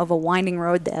bit of a winding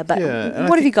road there, but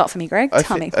what have you got for me, Greg?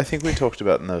 Tell me. I think we talked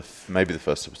about in maybe the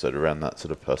first episode around that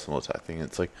sort of personal attack thing.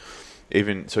 It's like,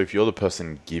 even, so if you're the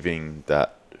person giving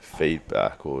that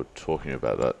feedback or talking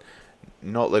about that,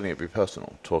 not letting it be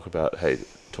personal. Talk about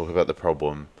the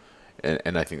problem.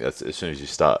 And I think that's, as soon as you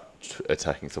start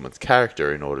attacking someone's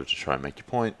character in order to try and make your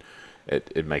point,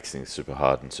 it makes things super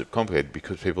hard and super complicated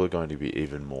because people are going to be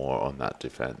even more on that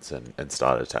defense and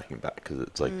start attacking back because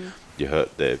it's like you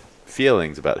hurt their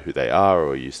feelings about who they are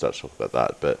or you start to talk about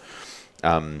that. But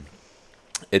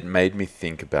it made me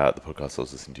think about the podcast I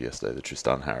was listening to yesterday, the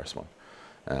Tristan Harris one.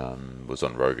 was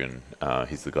on Rogan.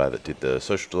 He's the guy that did the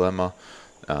Social Dilemma.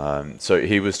 So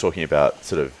he was talking about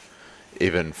sort of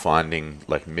even finding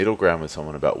like middle ground with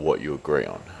someone about what you agree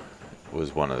on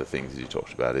was one of the things you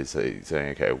talked about, is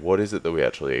saying, okay, what is it that we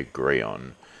actually agree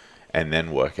on, and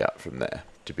then work out from there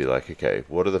to be like, okay,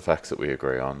 what are the facts that we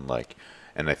agree on? Like,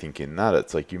 and I think in that,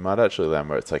 it's like, you might actually land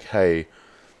where it's like, hey,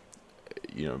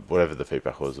 you know, whatever the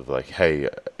feedback was of like, hey,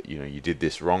 you know, you did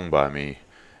this wrong by me.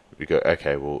 We go,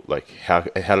 okay, well, like, how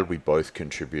did we both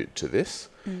contribute to this?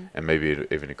 And maybe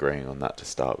even agreeing on that to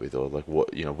start with, or like,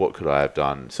 what, you know, what could I have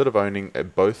done? Sort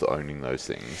of both owning those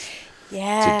things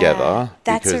together,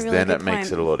 that's because a really then good it makes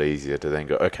point. it a lot easier to then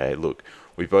go, okay, look,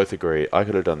 we both agree, I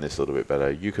could have done this a little bit better,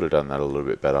 you could have done that a little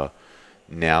bit better.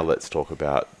 Now let's talk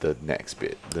about the next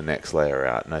bit, the next layer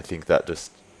out. And I think that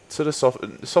just sort of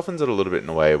softens it a little bit in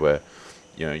a way where,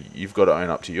 you know, you've got to own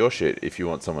up to your shit if you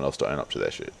want someone else to own up to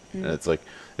their shit. And it's like,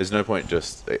 there's no point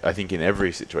just, I think in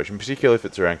every situation, particularly if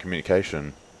it's around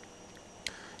communication,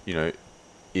 you know,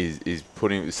 is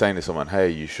saying to someone, hey,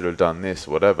 you should have done this,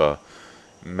 whatever.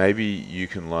 Maybe you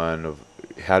can learn of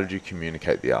how did you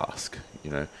communicate the ask.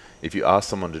 You know, if you ask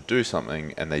someone to do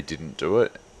something and they didn't do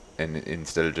it, and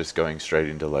instead of just going straight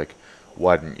into like,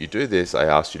 why didn't you do this? I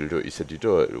asked you to do it. You said you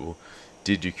do it. Well,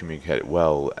 did you communicate it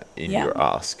well in your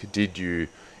ask? Did you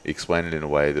explain it in a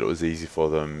way that it was easy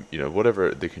for them? You know, whatever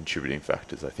the contributing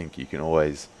factors, I think you can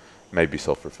always maybe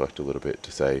self-reflect a little bit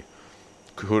to say,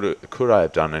 could I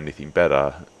have done anything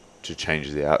better to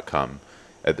change the outcome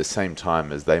at the same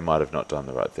time as they might have not done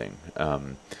the right thing?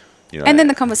 You know, And then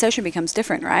the conversation becomes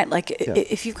different, right? Like Yeah.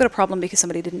 if you've got a problem because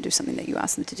somebody didn't do something that you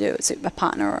asked them to do, it's a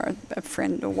partner or a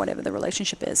friend or whatever the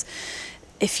relationship is.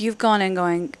 If you've gone and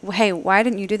going, well, hey, why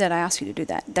didn't you do that? I asked you to do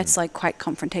that. That's like quite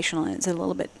confrontational, and it's a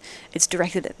little bit, it's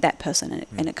directed at that person,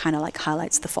 and it kind of like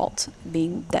highlights the fault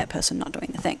being that person not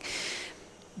doing the thing.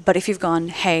 But if you've gone,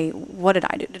 hey, what did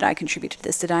I do? Did I contribute to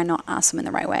this? Did I not ask them in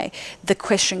the right way? The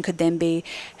question could then be,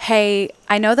 hey,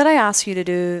 I know that I asked you to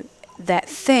do that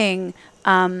thing,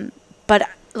 but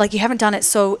like you haven't done it.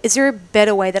 So is there a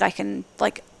better way that I can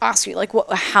like ask you? Like,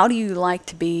 how do you like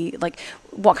to be, like,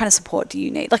 what kind of support do you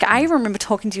need? Like, I remember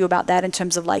talking to you about that in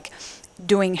terms of like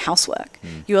doing housework.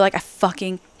 You were like, I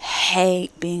fucking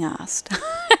hate being asked.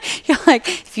 You're like,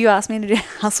 if you ask me to do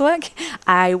housework,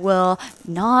 I will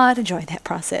not enjoy that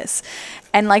process.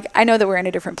 And like, I know that we're in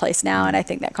a different place now, and I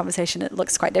think that conversation, it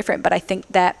looks quite different, but I think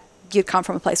that you'd come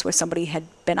from a place where somebody had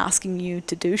been asking you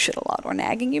to do shit a lot, or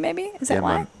nagging you maybe. Is that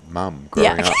why? my mum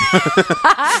growing up.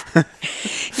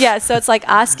 Yeah, so it's like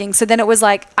asking. So then it was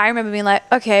like, I remember being like,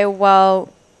 okay,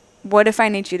 well, what if I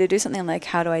need you to do something? Like,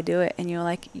 how do I do it? And you're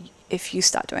like, if you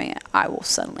start doing it, I will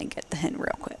suddenly get the hint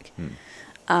real quick.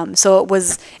 So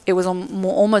it was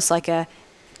almost like a,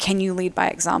 can you lead by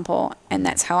example? And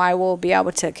that's how I will be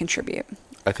able to contribute.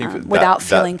 I think without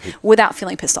feeling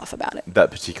pissed off about it. That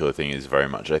particular thing is very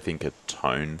much, I think, a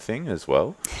tone thing as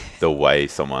well. The way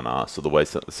someone asks, or the way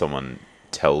someone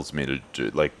tells me to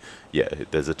do, like, yeah,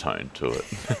 there's a tone to it.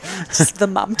 Just the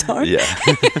mum tone. Yeah.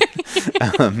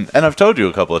 And I've told you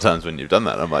a couple of times when you've done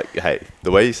that, I'm like, hey,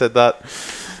 the way you said that,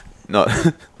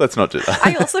 let's not do that.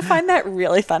 I also find that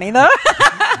really funny though.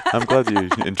 I'm glad you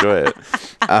enjoy it.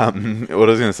 What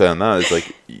I was going to say on that is,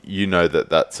 like, you know,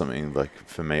 that's something, like,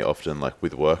 for me often, like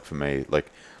with work for me,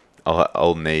 like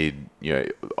I'll need, you know,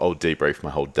 I'll debrief my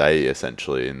whole day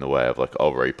essentially in the way of like,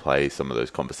 I'll replay some of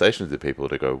those conversations with people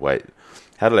to go, wait,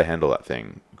 how did I handle that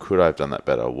thing? Could I have done that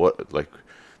better? What, like,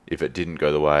 if it didn't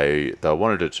go the way that I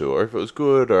wanted it to, or if it was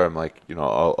good, or I'm like, you know,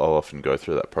 I'll often go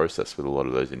through that process with a lot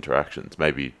of those interactions,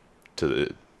 maybe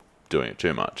doing it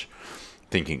too much,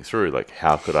 thinking through, like,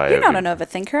 how could I... You're not an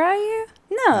overthinker, are you?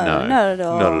 No, not at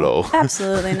all. Not at all.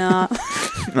 Absolutely not.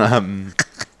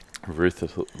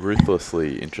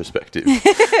 Ruthlessly introspective.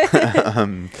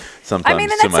 Sometimes I mean,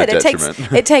 and to that's my it.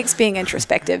 detriment. It takes being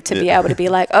introspective to be able to be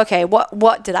like, okay,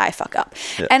 what did I fuck up?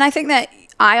 Yeah. And I think that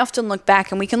I often look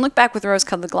back, and we can look back with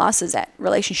rose-colored glasses at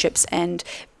relationships and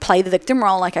play the victim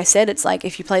role. Like I said, it's like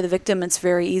if you play the victim, it's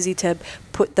very easy to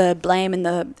put the blame in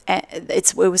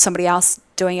it was somebody else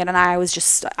doing it, and I was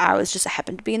just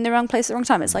happened to be in the wrong place at the wrong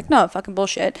time. It's like, no, fucking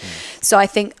bullshit. So I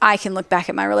think I can look back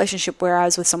at my relationship where I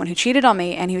was with someone who cheated on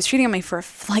me, and he was cheating on me for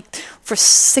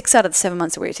 6 out of the 7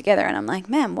 months that we were together, and I'm like,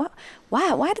 man, what?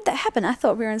 Why did that happen? I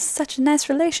thought we were in such a nice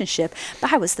relationship,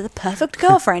 but I was the perfect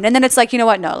girlfriend. And then it's like, you know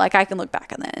what? No, like I can look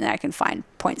back on that and I can find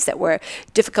points that were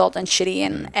difficult and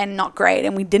shitty and not great.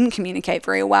 And we didn't communicate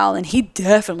very well. And he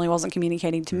definitely wasn't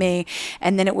communicating to me.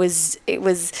 And then it was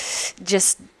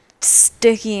just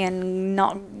sticky and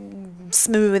not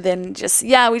smooth, and just,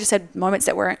 we just had moments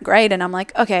that weren't great. And I'm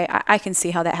like, okay, I can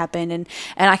see how that happened. And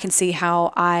I can see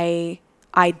how I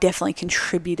I definitely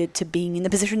contributed to being in the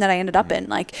position that I ended up in.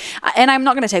 Like, and I'm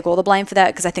not going to take all the blame for that,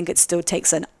 because I think it still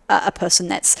takes a person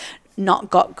that's not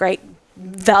got great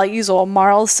values or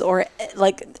morals, or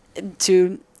like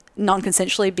to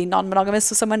non-consensually be non-monogamous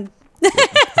with someone.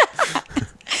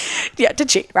 Yeah, to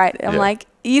cheat, right? I'm like,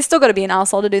 you still got to be an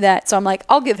arsehole to do that. So I'm like,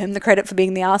 I'll give him the credit for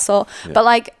being the arsehole. Yeah. But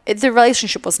like, the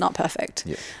relationship was not perfect.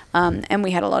 Yeah. And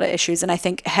we had a lot of issues. And I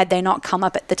think had they not come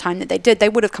up at the time that they did, they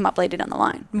would have come up later down the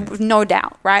line. No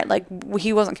doubt, right? Like,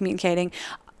 he wasn't communicating.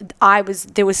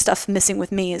 There was stuff missing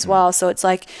with me as well. So it's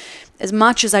like, as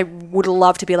much as I would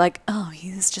love to be like, oh,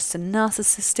 he's just a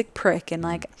narcissistic prick and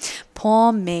like,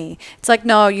 poor me. It's like,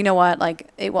 no, you know what? Like,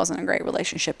 it wasn't a great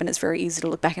relationship, and it's very easy to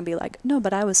look back and be like, no,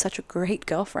 but I was such a great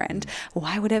girlfriend.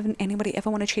 Why would anybody ever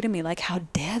want to cheat on me? Like, how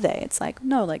dare they? It's like,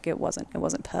 no, like it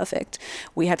wasn't perfect.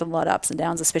 We had a lot of ups and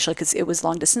downs, especially because it was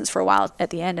long distance for a while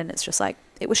at the end, and it's just like,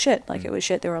 it was shit. Like, it was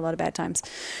shit. There were a lot of bad times.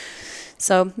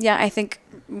 So, yeah, I think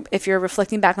if you're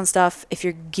reflecting back on stuff, if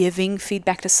you're giving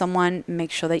feedback to someone,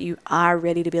 make sure that you are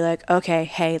ready to be like, okay,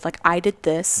 hey, like, I did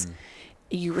this.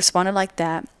 You responded like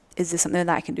that. Is this something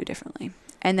that I can do differently?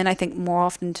 And then I think more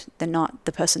often than not,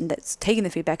 the person that's taking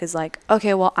the feedback is like,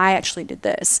 okay, well, I actually did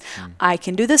this. I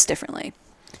can do this differently.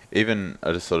 Even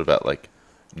I just thought about like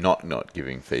not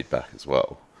giving feedback as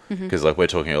well. Because like we're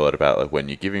talking a lot about like when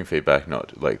you're giving feedback,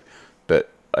 not like,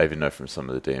 but I even know from some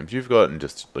of the DMs you've got and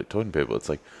just like talking to people, it's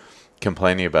like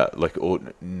complaining about like, or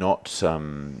not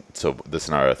so the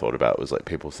scenario I thought about was like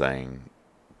people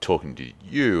talking to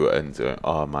you and going,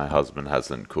 oh, my husband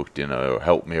hasn't cooked dinner or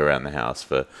helped me around the house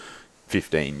for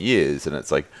 15 years. And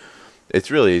it's like, it's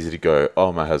really easy to go,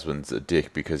 oh, my husband's a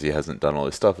dick because he hasn't done all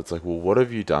this stuff. It's like, well, what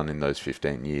have you done in those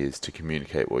 15 years to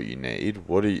communicate what you need?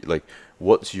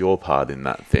 What's your part in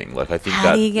that thing? Like, I think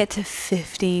how do you get to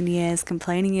 15 years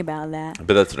complaining about that?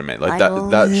 But that's what I mean. Like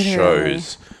that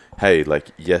shows, hey,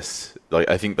 like, yes, like,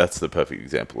 I think that's the perfect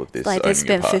example of this. Like, they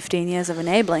spent 15 years of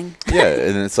enabling. Yeah.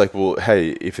 And it's like, well,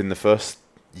 hey, if in the first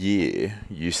year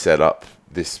you set up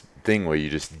this thing where you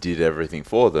just did everything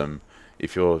for them,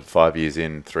 if you're 5 years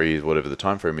in, 3 years, whatever the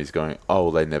time frame is, going, oh,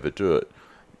 well, they never do it,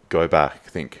 go back,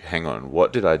 think, hang on,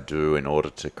 what did I do in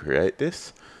order to create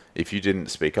this? If you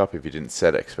didn't speak up, if you didn't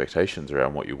set expectations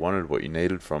around what you wanted, what you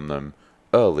needed from them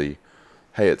early,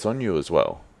 hey, it's on you as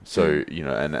well. So, you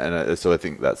know, and so I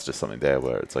think that's just something there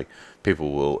where it's like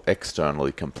people will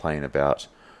externally complain about,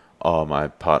 oh, my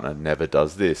partner never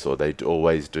does this, or they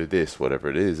always do this,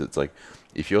 whatever it is. It's like,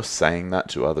 if you're saying that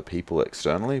to other people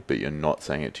externally, but you're not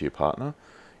saying it to your partner,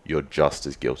 you're just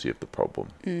as guilty of the problem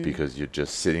because you're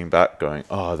just sitting back going,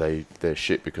 oh, they're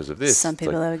shit because of this. Some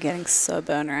people are getting so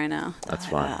burned right now. That's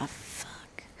fine. Ah,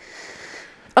 fuck.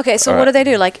 Okay, so what do they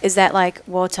do? Like, is that like,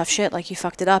 well, tough shit, like you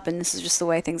fucked it up and this is just the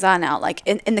way things are now? Like,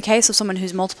 in the case of someone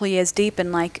who's multiple years deep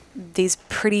and like these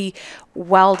pretty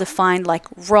well-defined like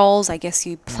roles, I guess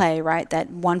you play, right? That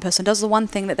one person does the one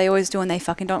thing that they always do and they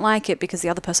fucking don't like it because the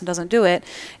other person doesn't do it.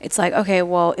 It's like, okay,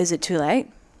 well, is it too late?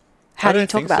 How do you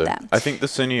talk about that? I think the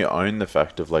sooner you own the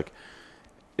fact of like,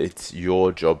 it's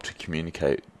your job to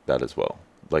communicate that as well.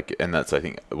 Like, and that's, I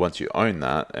think, once you own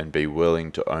that and be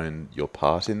willing to own your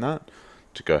part in that,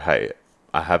 to go, hey,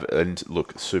 I have, and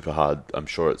look, super hard. I'm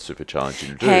sure it's super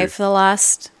challenging to do. Hey, for the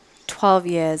last 12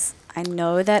 years, I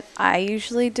know that I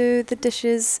usually do the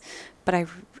dishes, but I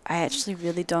actually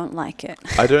really don't like it.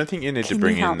 I don't think you need to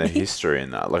bring in the history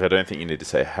in that. Like, I don't think you need to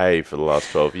say, hey, for the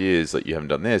last 12 years, like, you haven't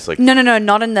done this. Like, no,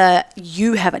 not in the,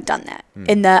 you haven't done that.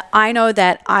 In the, I know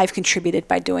that I've contributed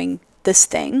by doing this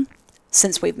thing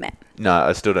since we've met. No,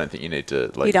 I still don't think you need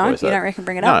to, like, you don't reckon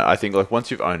bring it up? No, I think, like, once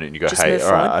you've owned it and you go, just hey,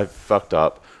 all right, I fucked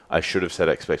up. I should have set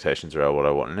expectations around what I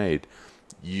want and need.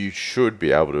 You should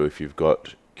be able to, if you've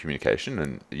got communication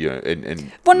and, you know,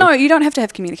 and well, no, you don't have to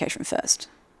have communication first.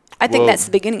 I think that's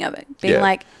the beginning of it. Being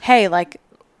like, hey, like,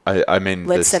 I mean,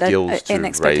 the skills to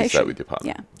raise that with your partner.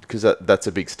 Yeah. Because that's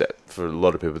a big step. For a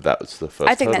lot of people, that was the first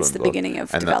I think that's the beginning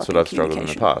of and that's what I've struggled in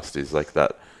the past, is like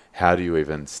that. How do you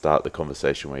even start the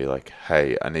conversation where you're like,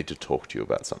 hey, I need to talk to you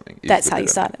about something? That's how you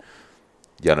start it.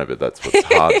 Yeah, no, but that's what's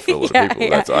hard for a lot of people.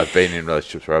 Yeah. I've been in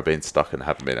relationships where I've been stuck and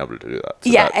haven't been able to do that. So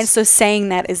and so saying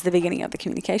that is the beginning of the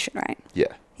communication, right?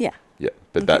 Yeah. Yeah. Yeah,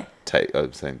 but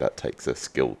I'm saying that takes a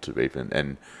skill to even,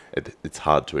 and it's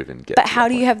hard to even get. But how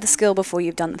do you have the skill before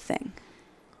you've done the thing?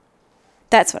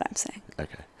 That's what I'm saying.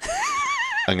 Okay.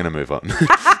 I'm going to move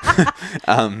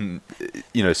on.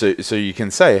 You know, so you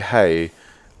can say, hey,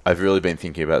 I've really been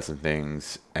thinking about some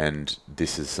things and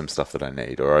this is some stuff that I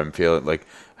need. Or I'm feeling like,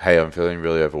 hey, I'm feeling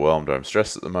really overwhelmed or I'm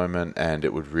stressed at the moment and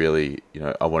it would really, you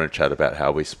know, I want to chat about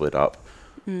how we split up.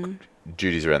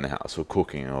 duties around the house or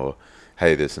cooking, or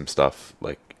hey, there's some stuff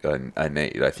like I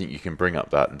need. I think you can bring up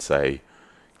that and say,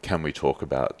 can we talk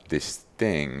about this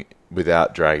thing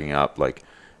without dragging up like,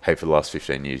 hey, for the last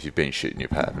 15 years you've been shit in your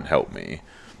pad and help me.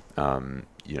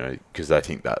 You know, because I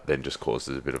think that then just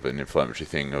causes a bit of an inflammatory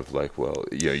thing of like, well,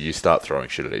 you know, you start throwing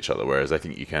shit at each other. Whereas I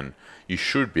think you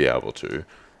should be able to,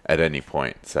 at any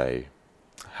point, say,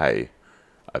 hey,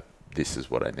 this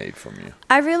is what I need from you.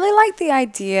 I really like the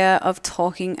idea of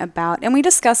talking about, and we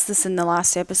discussed this in the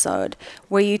last episode,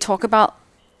 where you talk about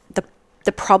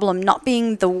the problem not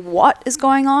being the what is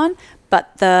going on,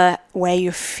 but the way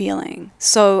you're feeling.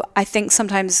 So I think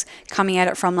sometimes coming at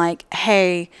it from like,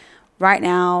 hey, right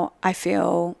now I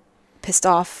feel pissed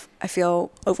off, I feel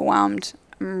overwhelmed,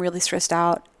 I'm really stressed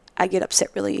out, I get upset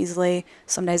really easily.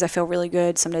 Some days I feel really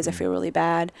good, some days I feel really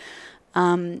bad.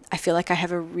 I feel like I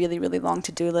have a really, really long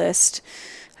to-do list.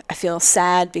 I feel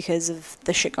sad because of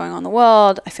the shit going on in the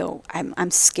world. I feel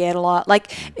I'm scared a lot.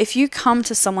 Like if you come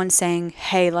to someone saying,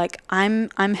 hey, like I'm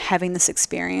having this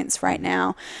experience right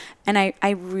now and I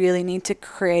really need to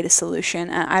create a solution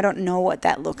and I don't know what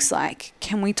that looks like.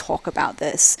 Can we talk about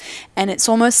this? And it's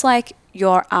almost like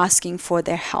you're asking for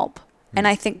their help. And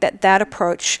I think that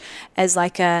approach as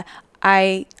like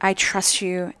I trust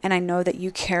you and I know that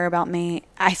you care about me.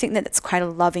 I think that it's quite a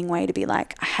loving way to be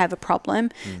like, I have a problem.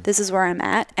 This is where I'm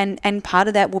at. And part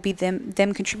of that will be them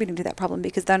contributing to that problem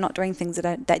because they're not doing things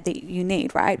that you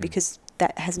need, right? Because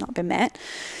that has not been met.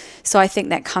 So I think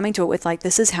that coming to it with like,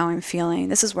 this is how I'm feeling.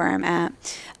 This is where I'm at.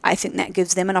 I think that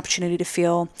gives them an opportunity to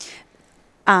feel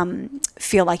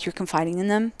like you're confiding in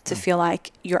them, to feel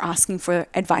like you're asking for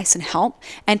advice and help,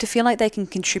 and to feel like they can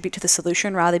contribute to the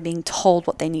solution rather than being told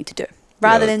what they need to do,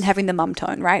 rather than having the mum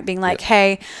tone, right? Being like,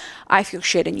 hey, I feel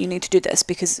shit and you need to do this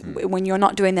because when you're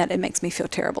not doing that, it makes me feel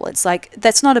terrible. It's like,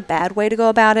 that's not a bad way to go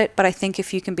about it. But I think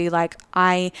if you can be like,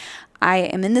 I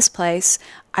am in this place,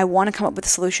 I want to come up with a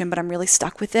solution, but I'm really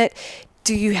stuck with it.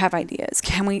 Do you have ideas?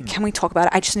 Can we talk about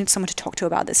it? I just need someone to talk to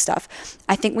about this stuff.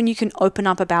 I think when you can open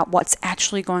up about what's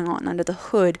actually going on under the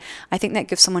hood, I think that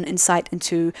gives someone insight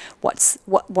into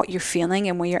what you're feeling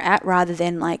and where you're at, rather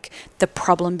than like the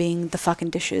problem being the fucking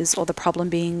dishes or the problem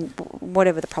being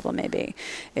whatever the problem may be.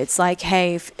 It's like,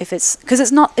 hey, if it's because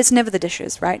it's never the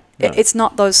dishes, right? No. It's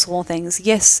not those small things.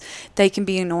 Yes, they can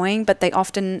be annoying, but they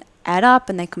often add up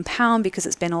and they compound because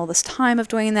it's been all this time of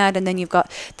doing that, and then you've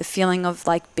got the feeling of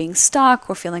like being stuck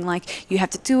or feeling like you have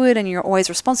to do it and you're always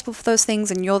responsible for those things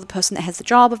and you're the person that has the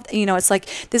job of, you know, it's like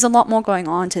there's a lot more going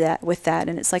on to that with that.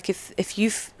 And it's like if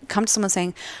you've come to someone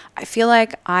saying, I feel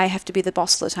like I have to be the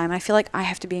boss all the time, I feel like I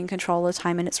have to be in control all the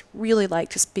time and it's really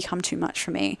like just become too much for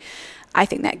me, I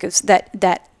think that gives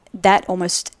that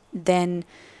almost then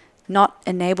not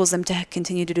enables them to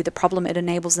continue to do the problem, it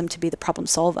enables them to be the problem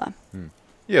solver.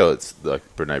 Yeah, it's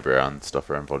like Brene Brown stuff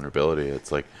around vulnerability.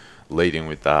 It's like leading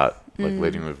with that, like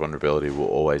leading with vulnerability will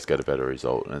always get a better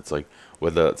result. And it's like,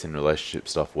 whether it's in relationship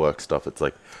stuff, work stuff, it's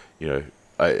like, you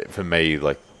know, for me,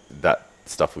 like that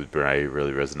stuff with Brene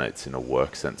really resonates in a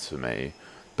work sense for me.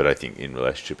 But I think in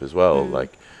relationship as well,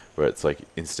 like where it's like,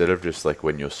 instead of just like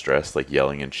when you're stressed, like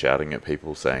yelling and shouting at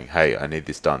people saying, hey, I need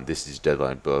this done, this is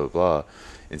deadline, blah, blah, blah.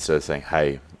 Instead of saying,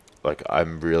 hey, like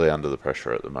I'm really under the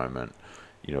pressure at the moment.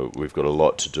 You know, we've got a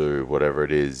lot to do, whatever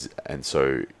it is, and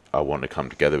so I want to come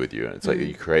together with you. And it's like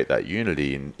you create that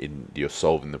unity in you're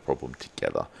solving the problem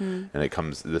together. And it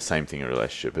comes the same thing in a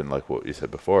relationship. And like what you said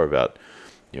before about,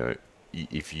 you know,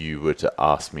 if you were to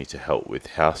ask me to help with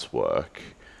housework,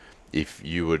 if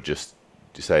you would just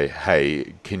say,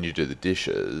 hey, can you do the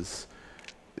dishes,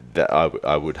 that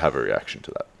I would have a reaction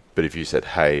to that. But if you said,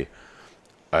 hey,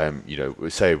 you know,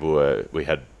 say we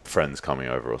had friends coming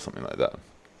over or something like that,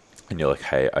 and you're like,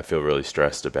 hey, I feel really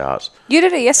stressed about... You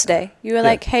did it yesterday. You were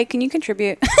like, hey, can you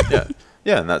contribute?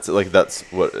 Yeah, and that's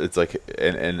what it's like.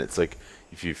 And it's like,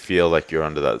 if you feel like you're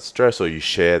under that stress, or you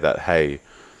share that, hey,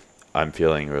 I'm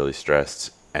feeling really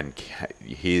stressed, and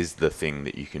here's the thing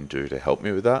that you can do to help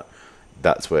me with that.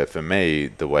 That's where, for me,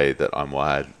 the way that I'm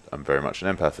wired, I'm very much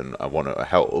an empath and I want to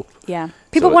help. Yeah.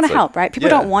 People want to help, right? People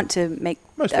don't want to make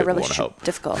most a relationship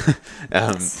difficult.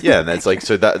 Yeah, and it's like,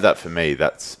 so that for me,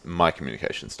 that's my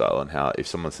communication style, and how if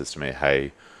someone says to me,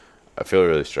 hey, I feel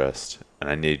really stressed and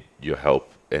I need your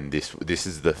help, and this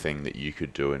is the thing that you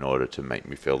could do in order to make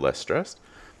me feel less stressed,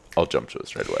 I'll jump to it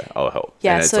straight away. I'll help.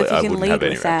 Yeah, and so like, if you can lead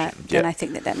with that, then I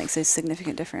think that makes a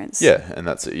significant difference. Yeah, and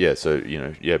that's it. Yeah, so, you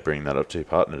know, bring that up to your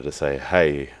partner to say,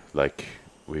 hey, like,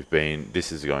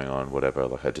 this is going on, whatever.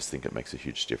 Like, I just think it makes a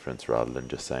huge difference, rather than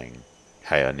just saying,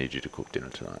 hey, I need you to cook dinner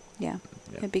tonight. Yeah.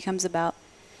 It becomes about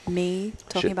me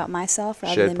talking Shared- about myself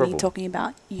rather shared than problem. me talking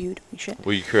about you doing shit.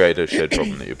 Well, you create a shared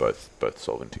problem that you're both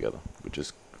solving together, which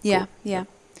is Yeah, cool. yeah.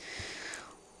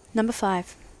 Number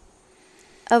 5.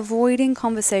 Avoiding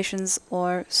conversations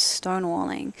or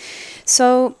stonewalling.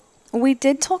 So we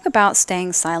did talk about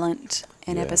staying silent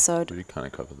in Yeah, episode we kind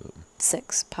of covered that.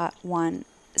 6, part 1.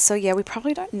 So yeah, we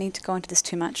probably don't need to go into this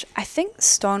too much. I think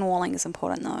stonewalling is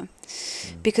important though,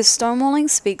 because stonewalling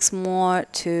speaks more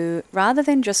to, rather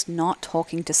than just not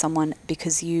talking to someone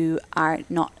because you are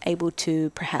not able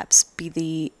to perhaps be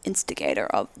the instigator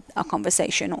of a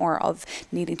conversation or of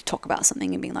needing to talk about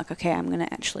something and being like, okay, I'm going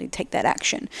to actually take that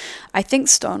action. I think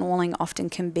stonewalling often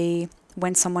can be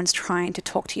when someone's trying to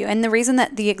talk to you. And the reason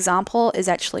that the example is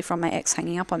actually from my ex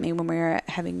hanging up on me when we were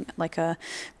having like a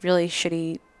really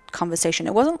shitty conversation.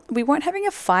 We weren't having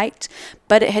a fight,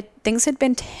 but things had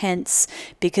been tense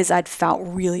because I'd felt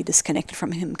really disconnected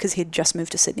from him because he'd just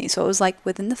moved to Sydney. So it was like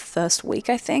within the first week,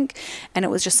 I think. And it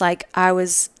was just like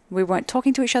we weren't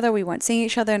talking to each other, we weren't seeing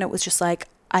each other, and it was just like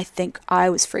I think I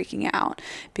was freaking out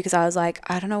because I was like,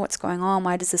 I don't know what's going on.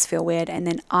 Why does this feel weird? And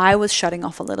then I was shutting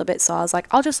off a little bit. So I was like,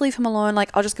 I'll just leave him alone. Like,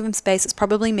 I'll just give him space. It's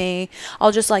probably me.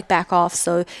 I'll just like back off.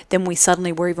 So then we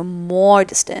suddenly were even more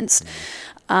distanced.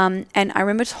 And I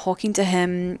remember talking to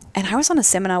him, and I was on a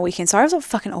seminar weekend, so I was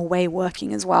fucking away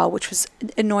working as well, which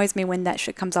annoys me when that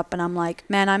shit comes up, and I'm like,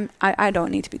 man, I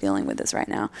don't need to be dealing with this right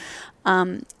now.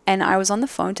 And I was on the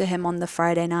phone to him on the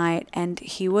Friday night, and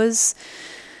he was,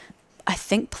 I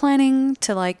think, planning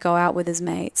to like go out with his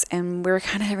mates, and we were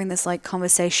kind of having this like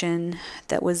conversation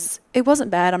that it wasn't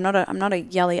bad. I'm not a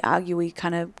yelly, arguey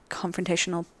kind of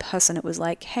confrontational person. It was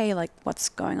like, hey, like, what's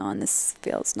going on? This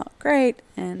feels not great,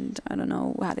 and I don't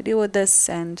know how to deal with this,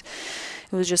 and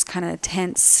it was just kind of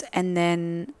tense. And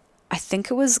then I think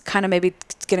it was kind of maybe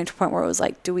getting to a point where it was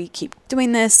like, do we keep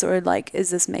doing this, or like, is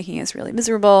this making us really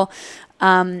miserable?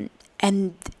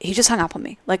 And he just hung up on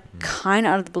me, like kind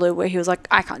of out of the blue, where he was like,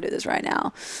 I can't do this right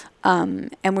now. And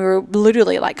we were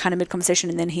literally like kind of mid-conversation,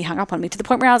 and then he hung up on me to the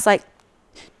point where I was like,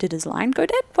 did his line go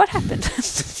dead? What happened?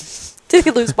 Did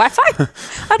he lose Wi-Fi?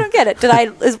 I don't get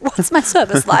it. What's my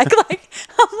service like?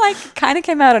 I'm like, kind of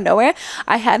came out of nowhere.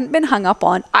 I hadn't been hung up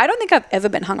on. I don't think I've ever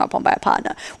been hung up on by a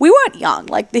partner. We weren't young.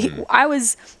 Like I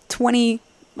was 28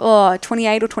 or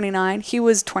 29. He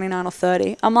was 29 or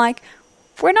 30. I'm like,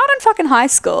 we're not in fucking high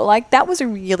school. Like, that was a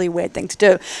really weird thing to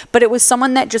do. But it was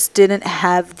someone that just didn't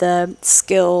have the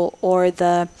skill or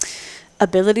the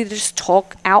ability to just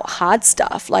talk out hard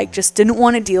stuff. Like, just didn't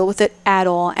want to deal with it at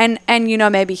all. And you know,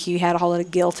 maybe he had a whole lot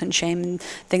of guilt and shame and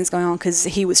things going on because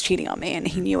he was cheating on me and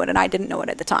he knew it and I didn't know it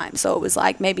at the time. So it was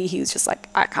like, maybe he was just like,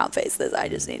 I can't face this. I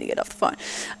just need to get off the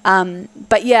phone.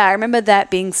 But yeah, I remember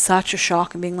that being such a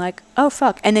shock and being like, oh,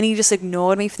 fuck. And then he just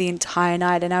ignored me for the entire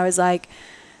night. And I was like,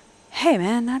 hey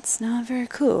man, that's not very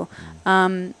cool.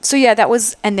 So yeah, that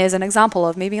was, and there's an example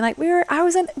of me being like, it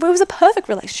was a perfect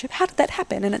relationship. How did that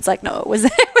happen? And it's like, no, it was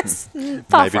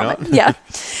far Maybe from not. it. Yeah.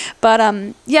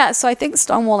 But yeah, so I think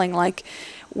stonewalling, like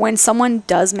when someone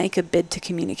does make a bid to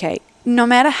communicate, no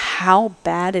matter how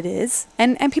bad it is,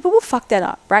 and people will fuck that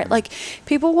up, right? Like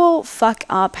people will fuck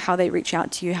up how they reach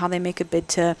out to you, how they make a bid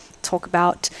to talk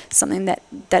about something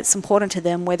that's important to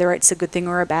them, whether it's a good thing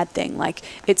or a bad thing. Like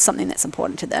it's something that's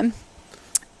important to them.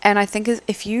 And I think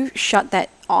if you shut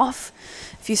that off,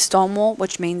 if you stonewall,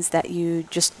 which means that you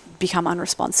just become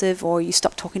unresponsive or you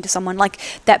stop talking to someone, like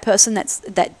that person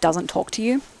that doesn't talk to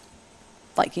you,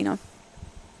 like, you know,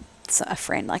 a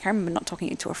friend. Like I remember not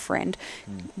talking to a friend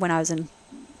when I was in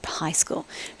high school.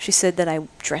 She said that I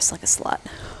dress like a slut.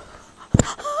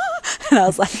 And I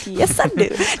was like, yes, I do.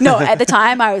 No, at the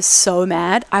time I was so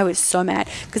mad.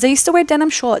 Because I used to wear denim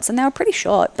shorts and they were pretty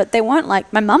short, but they weren't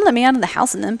like, my mum let me out of the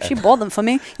house in them. She bought them for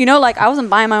me. You know, like I wasn't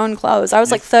buying my own clothes. I was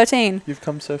like 13. You've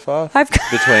come so far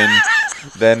between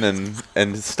then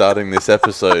and starting this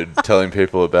episode telling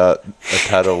people about a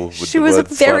paddle with She the was a word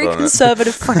slut very on it.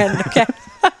 conservative friend, okay?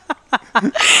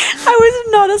 I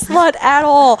was not a slut at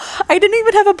all. I didn't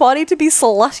even have a body to be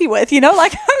slutty with, you know?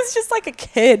 Like, I was just like a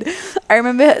kid. I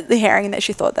remember hearing that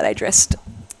she thought that I dressed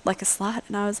like a slut,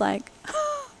 and I was like,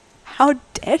 how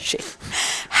dare she?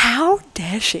 How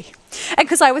dare she? And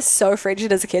because I was so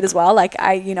frigid as a kid as well, like,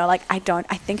 I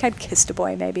think I'd kissed a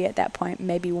boy maybe at that point,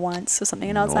 maybe once or something,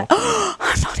 and I was like, oh,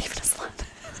 I'm not even a slut.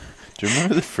 Do you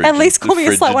remember the frigid? At least call me a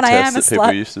slut when I am a that people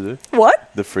slut. used to do? What?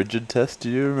 The frigid test.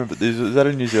 Do you remember? Is that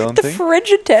a New Zealand The thing?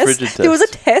 frigid test. Frigid There was a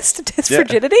test. test to test Yeah.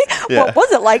 frigidity. Yeah. What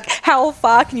was it like? How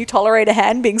far can you tolerate a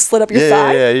hand being slid up your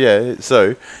thigh? Yeah.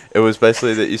 So it was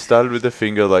basically that you started with a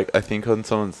finger, like I think on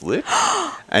someone's lip,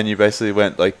 and you basically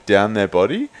went like down their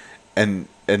body, and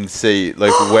see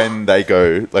like when they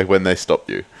go, like when they stop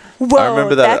you. Whoa, I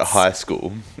remember that at that's- high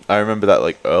school. I remember that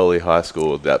like early high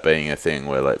school, that being a thing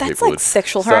where like That's people like would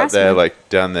sexual start there harassment. like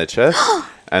down their chest,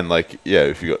 and like yeah,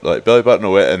 if you got like belly button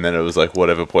or wet, and then it was like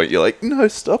whatever point you're like, no,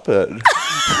 stop it.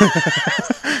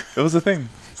 It was a thing.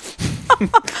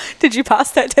 Did you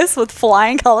pass that test with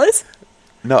flying colours?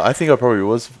 No, I think I probably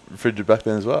was frigid back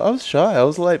then as well. I was shy. I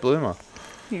was a late bloomer.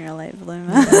 You're a late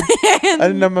bloomer. I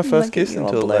didn't have my first Look at kiss you all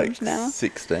until like bloomed now.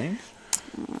 16.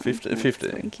 15. so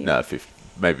 15. cute. No,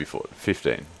 maybe 14.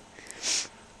 15.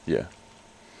 Yeah.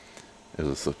 It was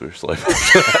a slippery slope.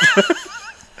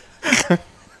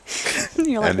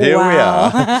 You're like, And here we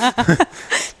wow. are.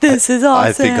 This is awesome.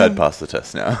 I think I'd pass the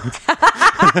test now.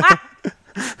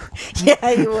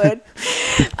 Yeah, you would.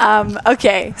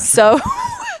 Okay, so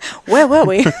where were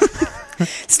we?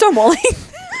 Stonewalling.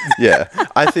 Yeah.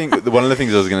 I think one of the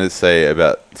things I was going to say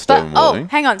about But stonewalling.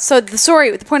 hang on. So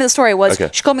the point of the story was Okay.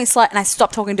 she called me a slut, and I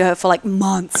stopped talking to her for like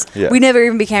months. Yeah. We never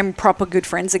even became proper good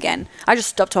friends again. I just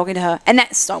stopped talking to her, and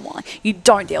that's stonewalling. You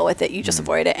don't deal with it. You just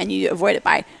avoid it, and you avoid it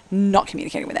by not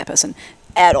communicating with that person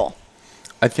at all.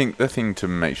 I think the thing to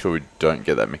make sure we don't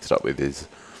get that mixed up with is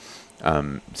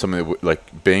something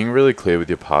like being really clear with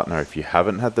your partner if you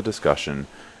haven't had the discussion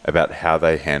about how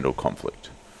they handle conflict.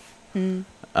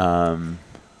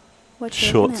 What's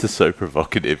Shorts are so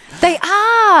provocative. They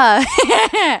are.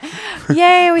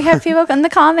 Yay! We have people in the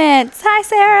comments. Hi,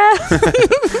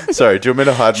 Sarah. Sorry, do you want me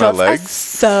to hide my Shorts are legs?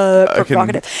 so I can-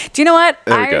 provocative. Do you know what?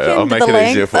 There we I go. I'll reckon make the it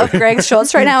easier length for of you. Greg's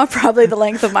shorts right now are probably the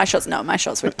length of my shorts. No, my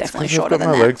shorts were definitely I've shorter got than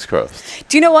my that. legs crossed.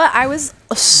 Do you know what? I was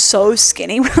so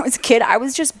skinny when I was a kid. I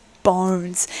was just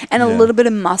bones and a Yeah. little bit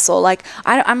of muscle. Like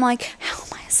I'm like, how am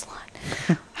I a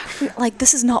slut? Like,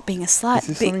 this is not being a slut. Is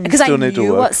this something you Because I still need to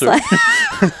knew work what through?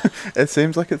 slut. It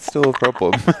seems like it's still a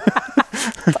problem.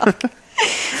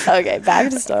 Okay, back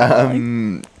to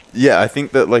storytelling. Yeah, I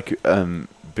think that like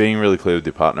being really clear with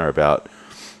your partner about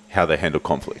how they handle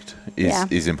conflict Yeah.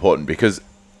 is important because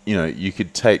you know you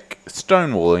could take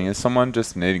stonewalling as someone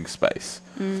just needing space,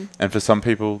 and for some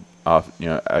people,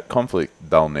 at conflict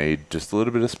they'll need just a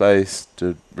little bit of space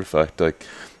to reflect. Like,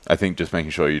 I think just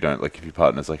making sure you don't like if your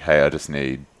partner's like, hey, I just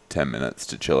need 10 minutes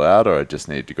to chill out, or I just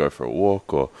need to go for a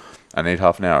walk, or I need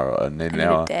half an hour, or I need an I need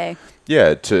hour. a day.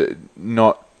 Yeah, to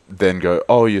not then go,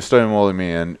 oh, you're stonewalling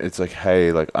me, and it's like,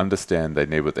 hey, like, understand they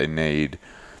need what they need.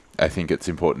 I think it's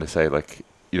important to say, like,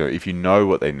 if you know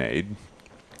what they need,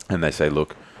 and they say,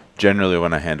 look, generally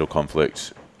when I handle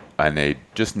conflict, I need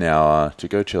just an hour to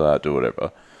go chill out, do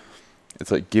whatever. It's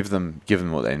like, give them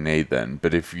what they need then.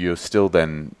 But if you're still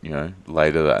then,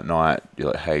 later that night,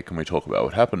 you're like, hey, can we talk about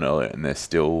what happened earlier? And they're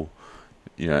still,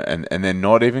 and they're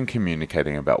not even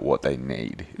communicating about what they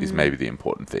need is maybe the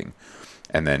important thing.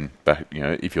 And then,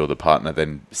 if you're the partner,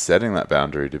 then setting that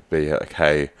boundary to be like,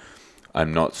 hey,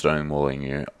 I'm not stonewalling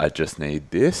you. I just need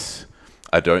this.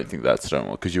 I don't think that's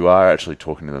stonewall because you are actually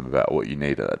talking to them about what you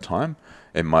need at that time.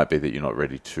 It might be that you're not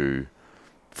ready to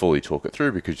fully talk it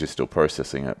through because you're still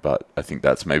processing it. But I think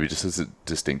that's maybe just as a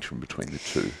distinction between the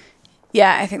two.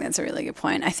 Yeah, I think that's a really good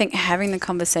point. I think having the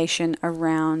conversation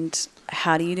around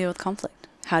how do you deal with conflict?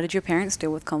 How did your parents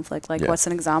deal with conflict? Like, what's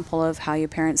an example of how your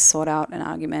parents sort out an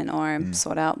argument or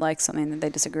sort out like something that they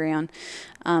disagree on?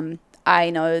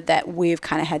 I know that we've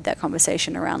kind of had that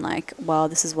conversation around like, well,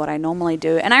 this is what I normally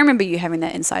do. And I remember you having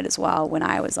that insight as well when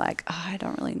I was like, oh, I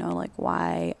don't really know like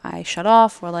why I shut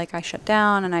off or like I shut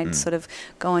down. And I'd sort of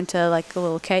go into like a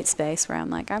little Kate space where I'm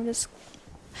like, I'm just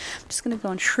going to go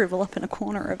and shrivel up in a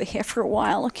corner over here for a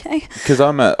while, okay? Because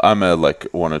I'm a like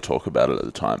want to talk about it at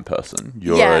the time person.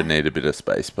 You're a need a bit of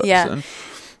space person. Yeah.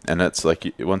 And it's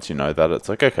like once you know that, it's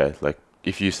like, okay, like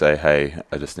if you say, hey,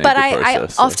 I just need But to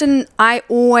process. I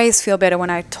always feel better when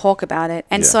I talk about it.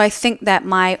 And so Yeah. I think that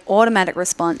my automatic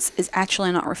response is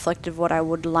actually not reflective of what I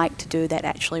would like to do that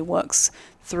actually works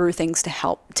through things to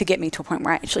help to get me to a point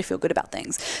where I actually feel good about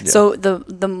things. Yeah. So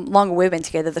the longer we've been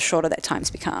together, the shorter that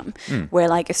time's become. Where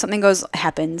like if something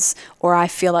happens or I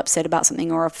feel upset about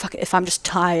something or if I'm just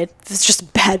tired, if it's just a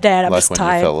bad day and I'm like just when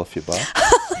tired. you fell off your bike.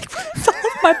 Fell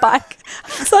off my bike.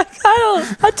 It's like,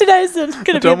 today's going to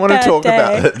be a don't want to bad talk day.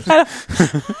 about it. I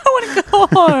want to go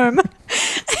home.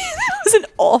 It was an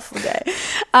awful day.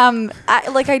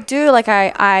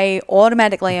 I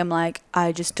automatically am like,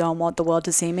 I just don't want the world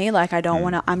to see me. Like, I don't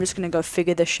want to, I'm just going to go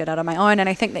figure this shit out on my own. And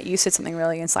I think that you said something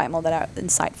really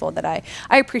insightful that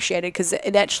I appreciated because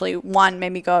it actually, one,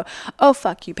 made me go, oh,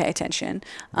 fuck, you pay attention.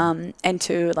 And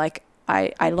two, like,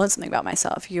 I learned something about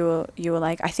myself. You were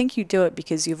like, I think you do it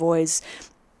because you've always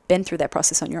been through that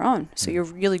process on your own. So you're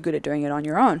really good at doing it on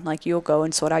your own. Like you'll go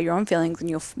and sort out your own feelings and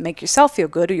you'll make yourself feel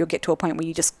good, or you'll get to a point where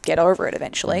you just get over it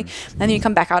eventually. And then you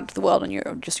come back out into the world and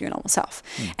you're just your normal self.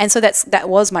 And so that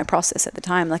was my process at the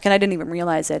time. Like, and I didn't even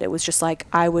realize it. It was just like,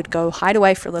 I would go hide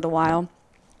away for a little while,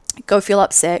 go feel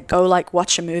upset, go like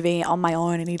watch a movie on my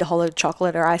own and eat a whole lot of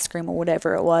chocolate or ice cream or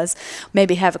whatever it was,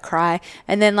 maybe have a cry.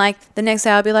 And then like the next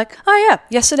day I'll be like, oh yeah,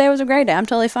 yesterday was a great day. I'm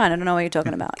totally fine. I don't know what you're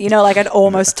talking about. You know, like I'd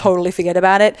almost totally forget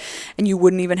about it and you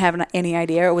wouldn't even have any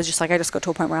idea. It was just like, I just got to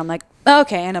a point where I'm like,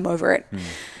 okay, and I'm over it.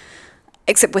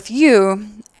 Except with you,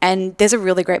 and there's a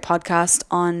really great podcast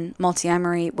on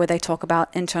multi-amory where they talk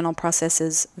about internal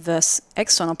processes versus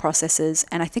external processes.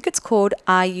 And I think it's called,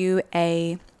 Are You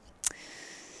a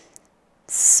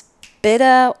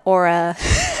Spitter or a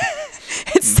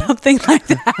it's something like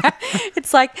that.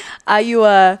 It's like, are you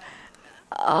a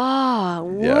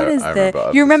what is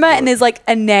that? You remember? And there's like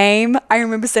a name. I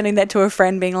remember sending that to a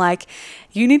friend being like,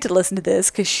 you need to listen to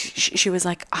this, because she was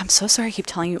like, I'm so sorry I keep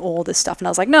telling you all this stuff. And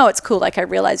I was like, no, it's cool. Like I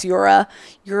realize you're a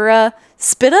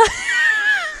spitter.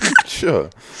 Sure.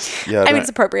 Yeah. I mean, it's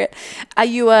appropriate. Are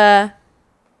you a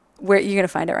where you're going to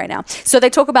find it right now. So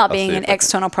they talk about being an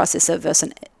external processor versus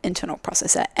an internal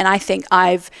processor. And I think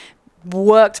I've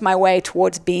worked my way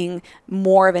towards being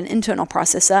more of an internal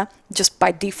processor just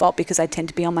by default, because I tend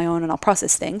to be on my own and I'll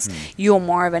process things. You're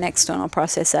more of an external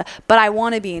processor, but I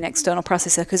want to be an external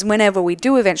processor because whenever we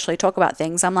do eventually talk about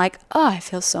things, I'm like, oh, I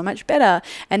feel so much better.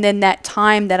 And then that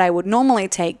time that I would normally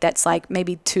take, that's like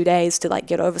maybe 2 days to like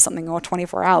get over something, or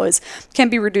 24 hours, can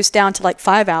be reduced down to like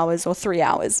 5 hours or 3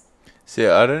 hours. See,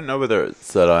 I don't know whether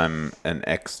it's that I'm an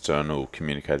external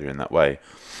communicator in that way.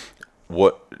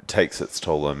 What takes its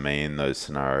toll on me in those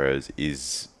scenarios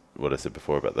is what I said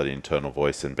before about that internal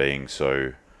voice and being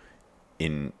so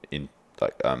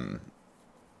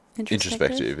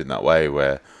introspective in that way,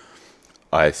 where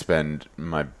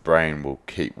my brain will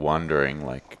keep wondering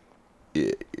like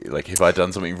if I've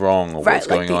done something wrong or what's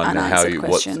going on, and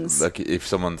what's like if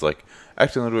someone's like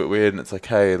acting a little bit weird and it's like,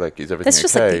 hey, like, is everything okay? That's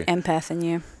just like the empath in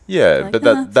you. Yeah, like,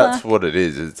 but that's what it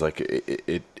is. It's like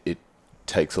it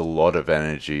takes a lot of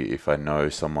energy if I know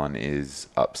someone is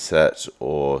upset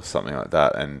or something like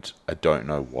that, and I don't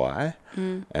know why,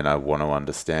 and I want to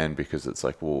understand, because it's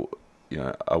like, well, you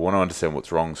know, I want to understand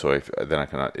what's wrong, so if I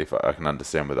can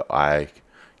understand whether I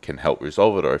can help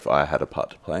resolve it or if I had a part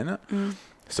to play in it.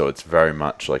 So it's very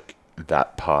much like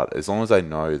that part. As long as I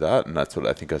know that, and that's what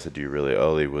I think I said to you really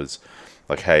early, was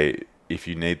like, hey, if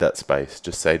you need that space,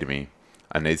 just say to me,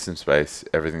 I need some space.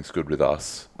 Everything's good with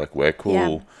us. Like, we're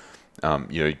cool.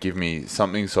 Yeah. Give me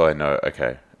something so I know,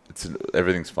 okay,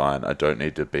 everything's fine. I don't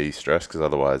need to be stressed, because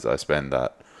otherwise I spend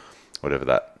that, whatever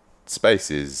that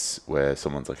space is, where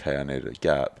someone's like, hey, I need a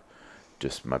gap,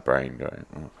 just my brain going,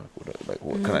 oh,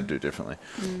 what can I do differently?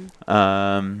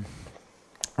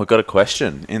 We've got a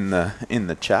question in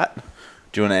the chat.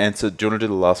 Do you want to answer? Do you want to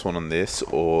do the last one on this,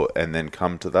 and then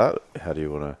come to that? How do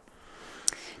you want to?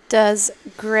 Does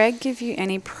Greg give you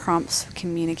any prompts for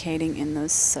communicating in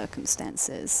those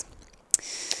circumstances?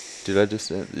 Did I just?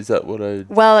 Is that what I?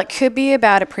 Well, it could be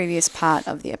about a previous part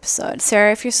of the episode.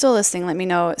 Sarah, if you're still listening, let me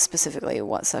know specifically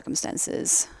what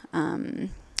circumstances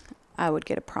I would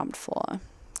get a prompt for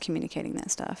communicating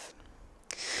that stuff.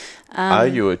 Are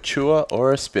you a chewer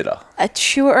or a spitter? A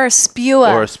chewer or a spewer?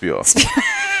 Or a spewer.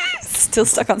 Still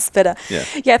stuck on spitter.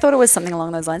 Yeah, I thought it was something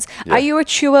along those lines. Yeah. Are you a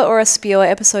chewer or a spewer?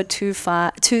 Episode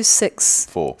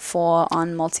 264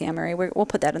 on multi-amory. We'll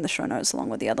put that in the show notes along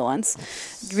with the other ones.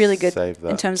 Really good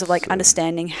in terms of like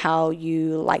understanding how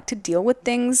you like to deal with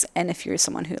things, and if you're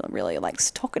someone who really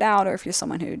likes to talk it out, or if you're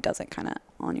someone who does it kind of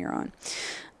on your own.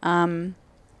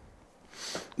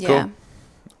 Yeah. Cool.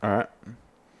 All right.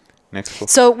 Next book.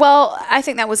 So, well, I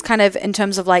think that was kind of in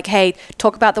terms of like, hey,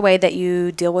 talk about the way that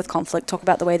you deal with conflict, talk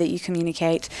about the way that you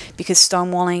communicate, because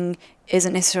stonewalling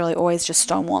isn't necessarily always just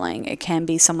stonewalling. It can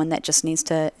be someone that just needs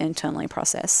to internally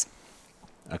process.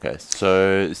 Okay,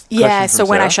 so... Yeah, so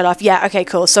when I shut off. Yeah, okay,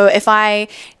 cool. So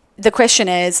the question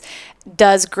is,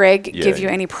 does Greg give you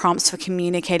any prompts for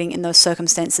communicating in those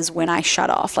circumstances when I shut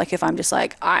off? Like if I'm just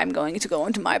like, I'm going to go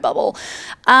into my bubble.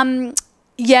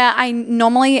 Yeah, I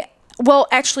normally... Well,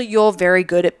 actually, you're very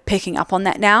good at picking up on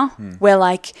that now. Where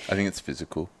like... I think it's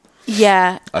physical.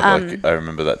 Yeah. I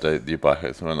remember that day your bike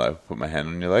hurts when I put my hand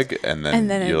on your leg, and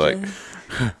then you're like...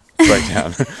 break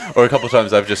down. Or a couple of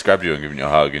times I've just grabbed you and given you a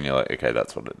hug, and you're like, okay,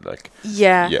 that's what it like.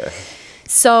 Yeah. Yeah.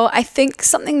 So I think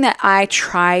something that I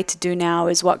try to do now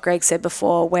is what Greg said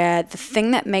before, where the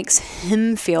thing that makes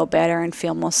him feel better and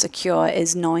feel more secure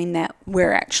is knowing that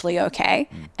we're actually okay,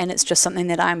 and it's just something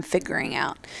that I'm figuring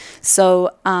out.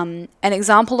 So an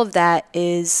example of that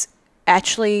is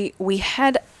actually,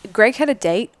 Greg had a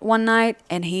date one night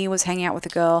and he was hanging out with a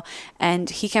girl and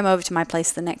he came over to my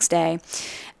place the next day.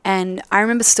 And I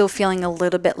remember still feeling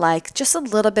just a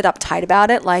little bit uptight about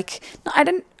it. Like, no,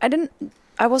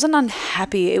 I wasn't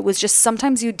unhappy. It was just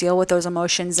sometimes you deal with those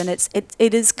emotions and it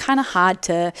is kind of hard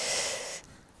to,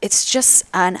 it's just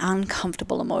an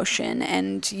uncomfortable emotion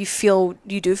and you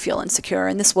do feel insecure.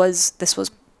 And this was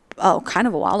kind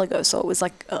of a while ago. So it was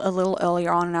like a little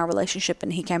earlier on in our relationship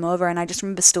and he came over and I just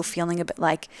remember still feeling a bit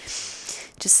like,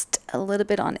 just a little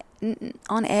bit on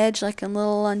edge, like a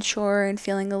little unsure and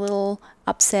feeling a little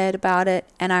upset about it.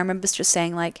 And I remember just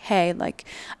saying like, hey, like,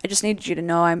 I just needed you to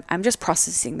know I'm just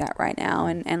processing that right now.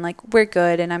 And like, we're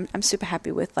good. And I'm super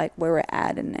happy with like where we're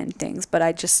at and things. But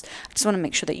I just want to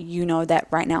make sure that you know that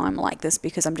right now I'm like this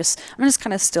because I'm just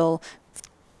kind of still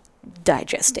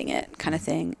digesting it kind of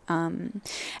thing. And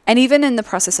even in the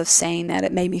process of saying that,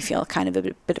 it made me feel kind of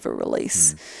a bit of a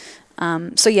release.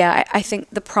 So yeah, I think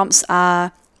the prompts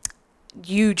are,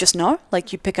 you just know,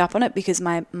 like you pick up on it because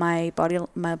my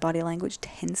body language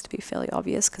tends to be fairly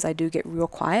obvious because I do get real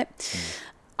quiet.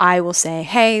 I will say,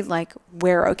 hey, like,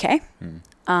 we're okay.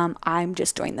 I'm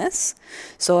just doing this.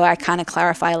 So I kind of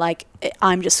clarify, like,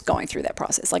 I'm just going through that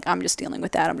process. Like, I'm just dealing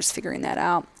with that. I'm just figuring that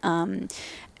out.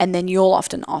 And then you'll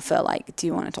often offer, like, do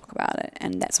you want to talk about it?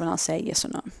 And that's when I'll say yes or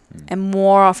no. And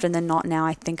more often than not now,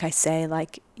 I think I say,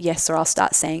 like, yes, or I'll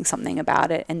start saying something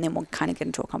about it, and then we'll kind of get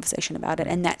into a conversation about it.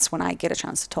 And that's when I get a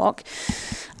chance to talk.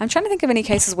 I'm trying to think of any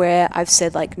cases where I've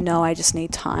said, like, no, I just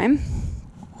need time.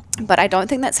 But I don't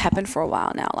think that's happened for a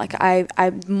while now. Like I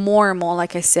more and more,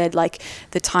 like I said, like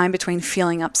the time between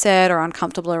feeling upset or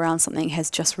uncomfortable around something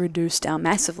has just reduced down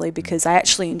massively because I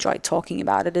actually enjoy talking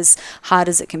about it as hard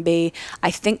as it can be.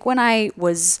 I think when I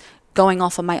was going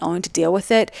off on my own to deal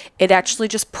with it, it actually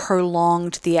just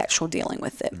prolonged the actual dealing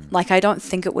with it. Like I don't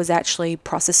think it was actually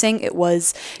processing. It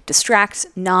was distract,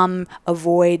 numb,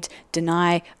 avoid,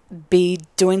 deny, be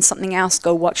doing something else,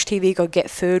 go watch TV, go get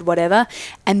food, whatever.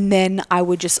 And then I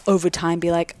would just over time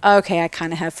be like, okay, I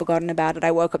kind of have forgotten about it.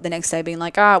 I woke up the next day being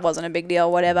like, it wasn't a big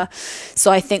deal, whatever. So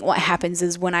I think what happens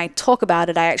is when I talk about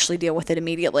it, I actually deal with it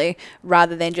immediately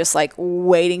rather than just like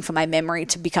waiting for my memory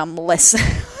to become less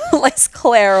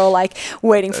clear or like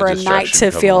waiting for a night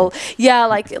to feel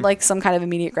like some kind of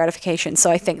immediate gratification.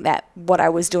 So I think that what I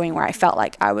was doing where I felt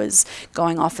like I was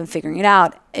going off and figuring it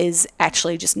out is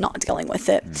actually just not dealing with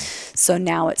it. So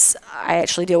now I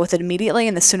actually deal with it immediately,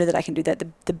 and the sooner that I can do that,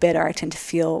 the better I tend to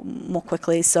feel more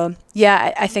quickly. So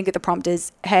yeah, I think the prompt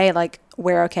is, hey, like,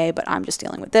 we're okay, but I'm just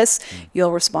dealing with this.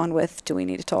 You'll respond with, do we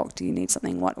need to talk? Do you need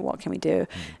something? What can we do?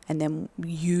 And then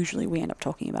usually we end up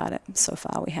talking about it. So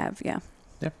far we have, yeah.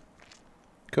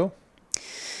 Cool.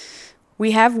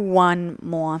 We have one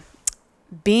more.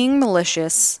 Being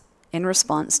malicious in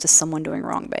response to someone doing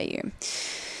wrong by you.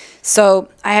 So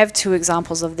I have two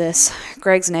examples of this.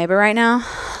 Greg's neighbor right now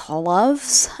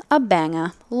loves a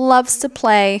banger, loves to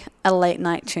play a late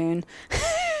night tune.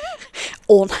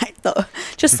 All night though.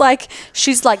 Just like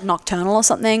she's like nocturnal or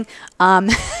something.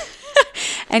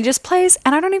 And just plays,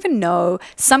 and I don't even know,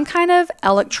 some kind of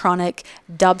electronic,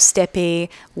 dubsteppy,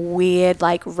 weird,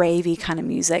 like ravey kind of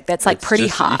music that's like pretty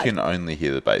hard. You can only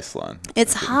hear the bass line.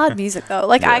 It's hard music though.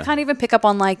 Like I can't even pick up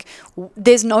on like,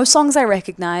 there's no songs I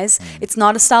recognize. It's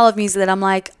not a style of music that I'm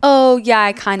like, oh yeah,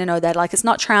 I kind of know that. Like it's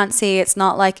not trancey. It's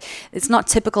not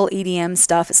typical EDM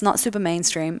stuff. It's not super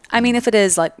mainstream. I mean, if it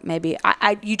is, like maybe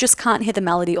you just can't hear the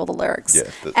melody or the lyrics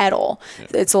at all. Yeah.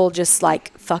 It's all just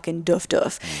like fucking doof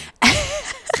doof.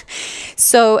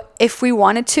 So if we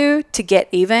wanted to get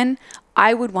even,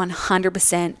 I would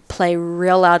 100% play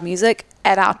real loud music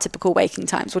at our typical waking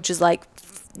times, which is like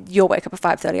you'll wake up at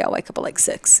 5:30, I'll wake up at like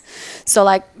 6. So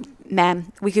like,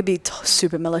 man, we could be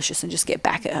super malicious and just get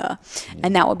back at her.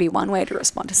 And that would be one way to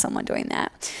respond to someone doing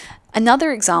that.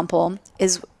 Another example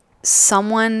is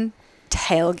someone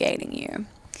tailgating you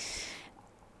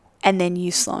and then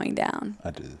you slowing down.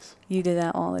 I do this. You do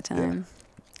that all the time. Yeah.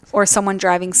 Or someone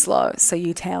driving slow, so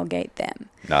you tailgate them.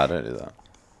 No, I don't do that.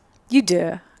 You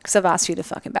do, because I've asked you to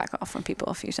fucking back off from people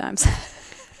a few times.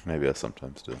 Maybe I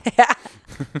sometimes do. Yeah.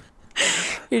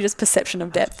 Your just perception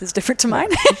of depth is different to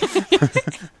mine.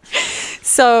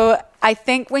 So I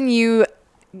think when you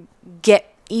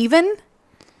get even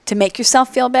to make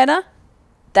yourself feel better,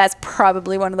 that's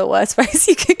probably one of the worst ways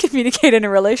you can communicate in a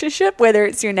relationship, whether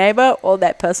it's your neighbor or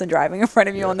that person driving in front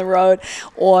of you on the road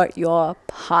or your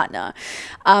partner.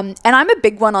 And I'm a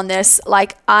big one on this.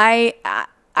 Like I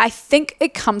think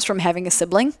it comes from having a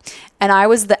sibling, and I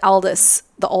was the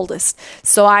oldest.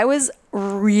 So I was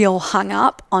real hung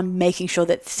up on making sure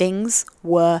that things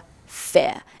were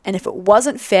fair. And if it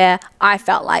wasn't fair, I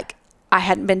felt like I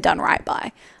hadn't been done right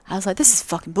by. I was like, this is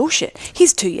fucking bullshit.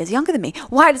 He's 2 years younger than me.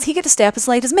 Why does he get to stay up as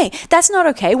late as me? That's not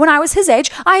okay. When I was his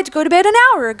age, I had to go to bed an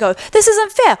hour ago. This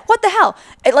isn't fair. What the hell?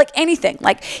 Like anything.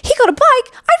 Like, he got a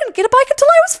bike. I didn't get a bike until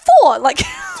I was 4. Like,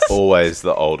 Always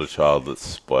the older child that's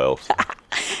spoiled.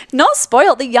 not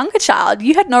spoiled. The younger child,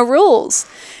 you had no rules.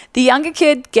 The younger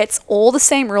kid gets all the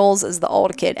same rules as the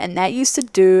older kid, and that used to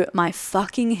do my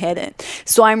fucking head in.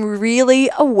 So I'm really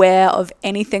aware of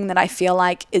anything that I feel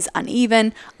like is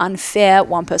uneven, unfair.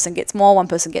 One person gets more, one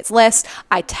person gets less.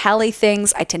 I tally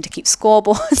things. I tend to keep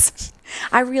scoreboards.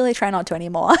 I really try not to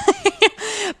anymore.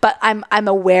 But I'm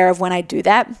aware of when I do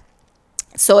that.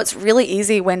 So it's really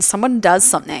easy when someone does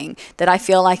something that I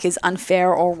feel like is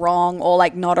unfair or wrong or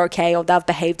like not okay or they've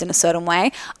behaved in a certain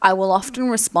way, I will often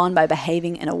respond by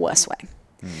behaving in a worse way.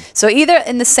 So either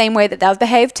in the same way that they've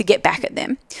behaved to get back at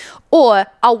them, or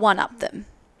I'll one-up them,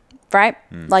 right?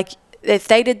 Like, if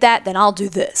they did that, then I'll do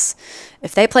this.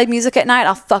 If they played music at night,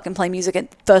 I'll fucking play music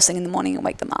at first thing in the morning and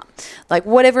wake them up. Like,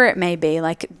 whatever it may be.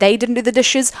 Like, they didn't do the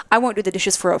dishes, I won't do the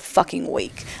dishes for a fucking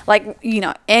week. Like, you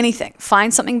know, anything.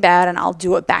 Find something bad and I'll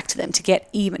do it back to them to get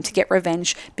even, to get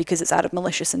revenge because it's out of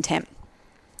malicious intent.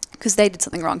 Because they did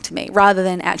something wrong to me. Rather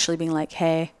than actually being like,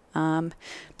 hey,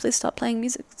 please stop playing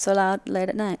music so loud late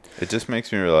at night. It just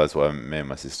makes me realise why me and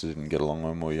my sister didn't get along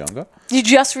when we were younger. You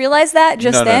just realised that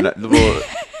then? No. Well,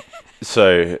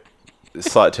 so,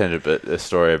 slight tangent, but a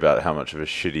story about how much of a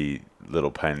shitty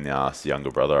little pain in the ass younger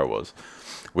brother I was.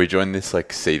 We joined this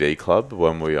like CD club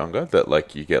when we were younger that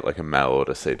like you get like a mail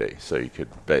order CD. So you could,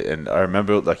 and I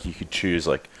remember like you could choose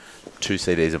like 2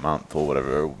 CDs a month or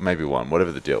whatever, or maybe 1,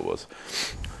 whatever the deal was.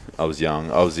 I was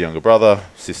young. I was the younger brother.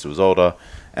 Sister was older.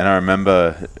 And I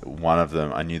remember one of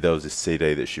them, I knew there was a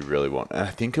CD that she really wanted. And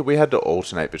I think we had to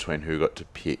alternate between who got to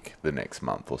pick the next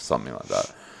month or something like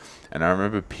that. And I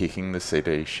remember picking the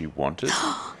CD she wanted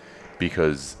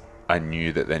because I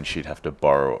knew that then she'd have to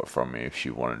borrow it from me if she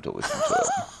wanted to listen to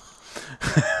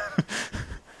it.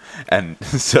 And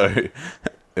so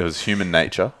it was Human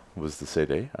Nature was the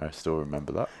CD. I still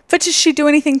remember that. But did she do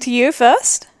anything to you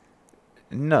first?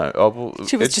 No, well,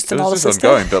 she was just an older sister.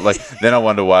 Ongoing, but like then I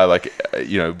wonder why, like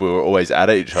we were always at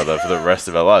each other for the rest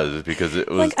of our lives because it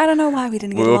was like I don't know why we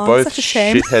didn't get along. We were both such a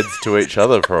shame. shitheads to each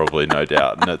other, probably, no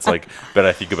doubt. And it's like, but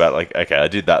I think about like, okay, I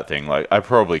did that thing. Like I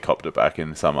probably copped it back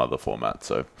in some other format.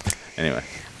 So anyway,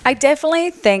 I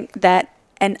definitely think that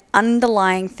an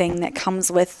underlying thing that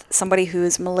comes with somebody who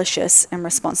is malicious in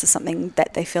response to something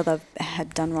that they feel they've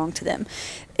had done wrong to them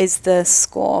is the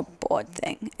scoreboard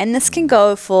thing. And this can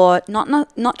go for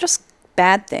not just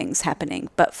bad things happening,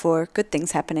 but for good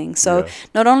things happening. So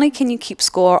not only can you keep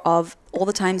score of all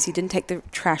the times you didn't take the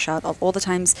trash out, of all the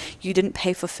times you didn't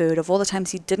pay for food, of all the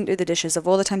times you didn't do the dishes, of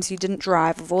all the times you didn't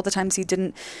drive, of all the times you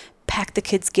didn't pack the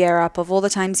kids' gear up, of all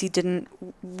the times you didn't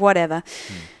whatever.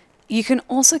 You can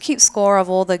also keep score of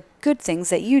all the good things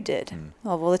that you did,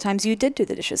 of all the times you did do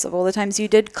the dishes, of all the times you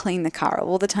did clean the car, of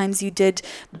all the times you did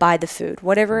buy the food,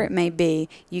 whatever it may be,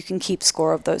 you can keep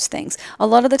score of those things. A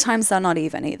lot of the times they're not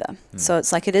even either. So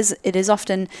it's like it is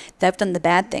often they've done the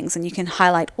bad things and you can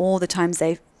highlight all the times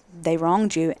they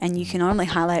wronged you and you can only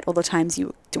highlight all the times you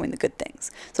were doing the good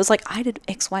things. So it's like I did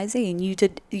X, Y, Z and you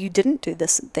didn't do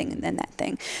this thing and then that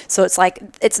thing. So it's like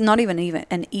it's not even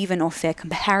an even or fair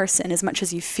comparison as much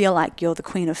as you feel like you're the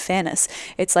queen of fairness.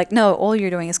 It's like no, all you're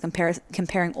doing is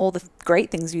comparing all the great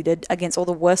things you did against all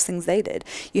the worst things they did.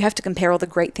 You have to compare all the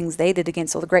great things they did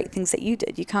against all the great things that you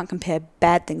did. You can't compare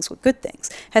bad things with good things.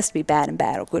 It has to be bad and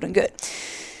bad or good and good.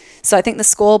 So I think the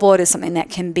scoreboard is something that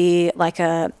can be like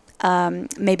a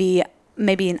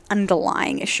maybe an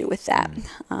underlying issue with that.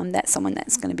 That's someone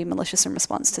that's going to be malicious in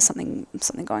response to something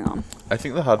going on. I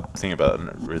think the hard thing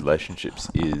about relationships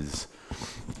is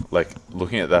like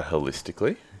looking at that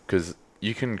holistically, because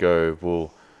you can go,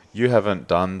 well, you haven't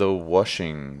done the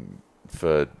washing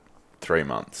for 3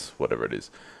 months, whatever it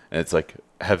is, and it's like,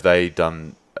 are they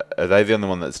the only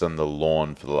one that's done the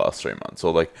lawn for the last 3 months?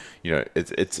 Or like,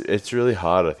 it's really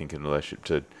hard, I think, in a relationship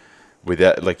to,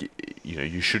 without like,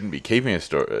 you shouldn't be keeping a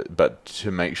story, but to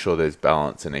make sure there's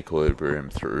balance and equilibrium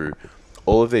through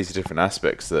all of these different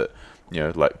aspects that,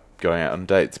 like going out on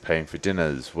dates, paying for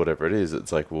dinners, whatever it is,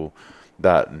 it's like, well,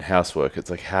 that and housework, it's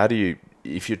like, how do you,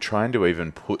 if you're trying to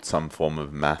even put some form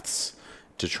of maths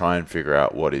to try and figure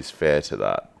out what is fair to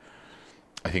that,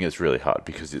 I think it's really hard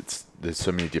because there's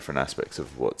so many different aspects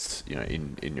of what's,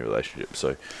 in your relationship.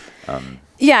 So,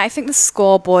 I think the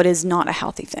scoreboard is not a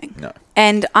healthy thing. No.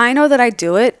 And I know that I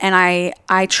do it and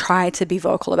I try to be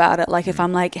vocal about it. Like if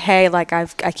I'm like, hey, like I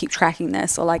keep tracking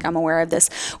this or like I'm aware of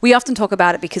this. We often talk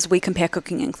about it because we compare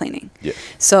cooking and cleaning. Yeah.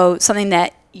 So something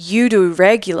that you do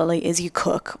regularly is you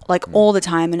cook like all the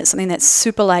time, and it's something that's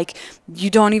super like you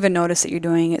don't even notice that you're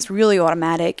doing. It's really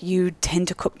automatic. You tend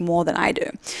to cook more than I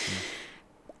do.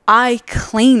 I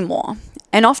clean more,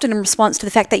 and often in response to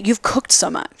the fact that you've cooked so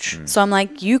much. So I'm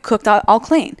like, you cooked, I'll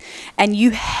clean. And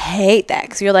you hate that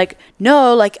because you're like,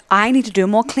 no, like I need to do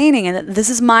more cleaning and this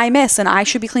is my mess and I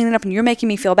should be cleaning up and you're making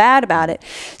me feel bad about it.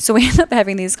 So we end up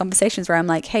having these conversations where I'm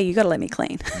like, hey, you got to let me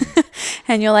clean.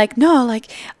 And you're like, no, like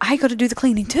I got to do the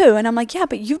cleaning too. And I'm like, yeah,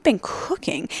 but you've been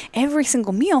cooking every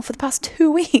single meal for the past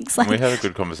 2 weeks. Like, we had a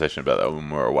good conversation about that when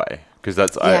we were away. Because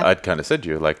that's, Yeah. I'd kind of said to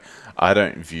you, like, I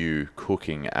don't view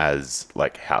cooking as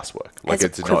like housework. Like As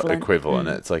it's equivalent. not equivalent.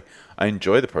 It's like, I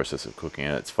enjoy the process of cooking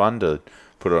and it's fun to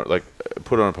put on a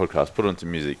podcast, put on some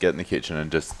music, get in the kitchen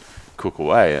and just cook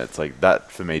away. And it's like,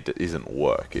 that for me isn't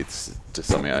work. It's just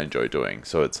something I enjoy doing.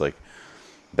 So it's like,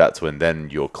 that's when then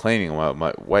you're cleaning. I'm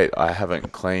like, wait, I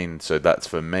haven't cleaned. So that's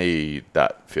for me,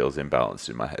 that feels imbalanced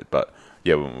in my head. But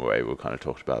yeah, when we were away, we kind of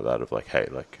talked about that of like, hey,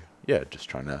 like, yeah, just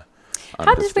trying to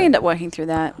how did we end up working through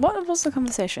that? What was the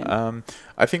conversation?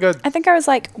 I think I think I was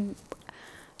like,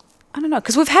 I don't know,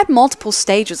 because we've had multiple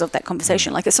stages of that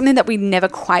conversation. Like, it's something that we never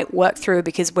quite worked through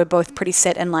because we're both pretty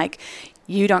set and like,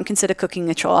 you don't consider cooking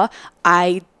a chore.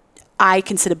 I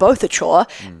consider both a chore,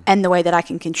 and the way that I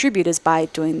can contribute is by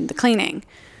doing the cleaning.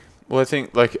 Well, I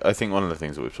think one of the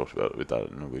things that we've talked about with that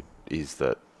is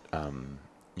that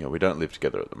we don't live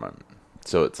together at the moment,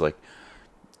 so it's like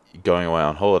going away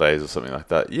on holidays or something like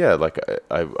that. Yeah, like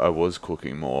I was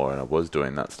cooking more and I was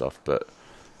doing that stuff, but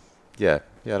yeah,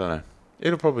 I don't know.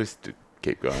 It'll probably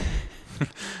keep going.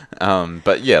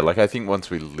 But yeah, like I think once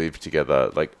we live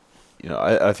together, like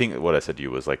I think what I said to you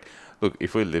was like, look,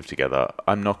 if we live together,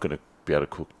 I'm not going to be able to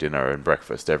cook dinner and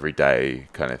breakfast every day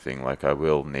kind of thing. Like I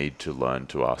will need to learn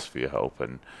to ask for your help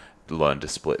and learn to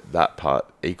split that part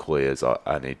equally as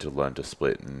I need to learn to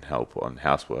split and help on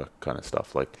housework kind of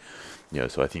stuff. Like,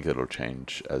 so I think it'll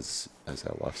change as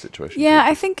our life situation. Yeah,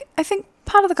 changes. I think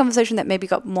part of the conversation that maybe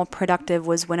got more productive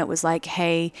was when it was like,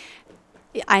 hey,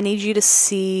 I need you to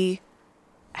see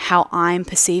how I'm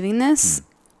perceiving this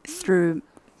through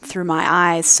my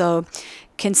eyes. So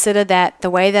consider that the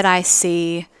way that I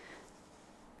see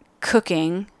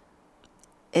cooking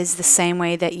is the same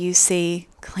way that you see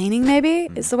cleaning, maybe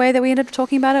is the way that we ended up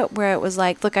talking about it, where it was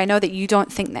like, look, I know that you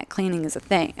don't think that cleaning is a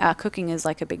thing, cooking is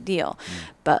like a big deal,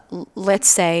 but let's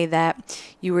say that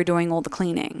you were doing all the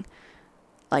cleaning,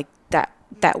 like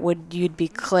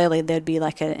there'd be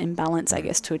like an imbalance, I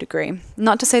guess, to a degree.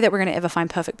 Not to say that we're going to ever find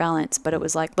perfect balance, but it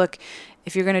was like, look,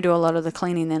 if you're going to do a lot of the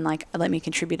cleaning, then like let me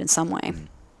contribute in some way.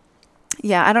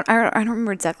 Yeah, I don't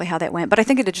remember exactly how that went, but I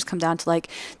think it did just come down to like,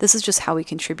 this is just how we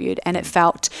contribute, and it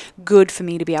felt good for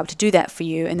me to be able to do that for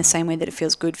you in the same way that it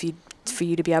feels good for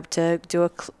you to be able to do a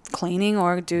cleaning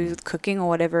or do cooking or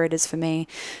whatever it is for me.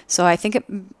 So I think it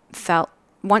felt,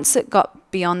 once it got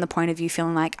beyond the point of you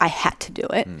feeling like I had to do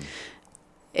it,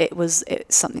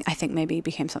 it's something, I think maybe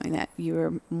became something that you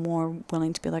were more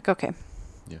willing to be like, okay.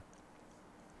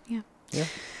 Yeah.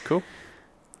 Cool.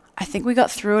 I think we got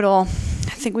through it all.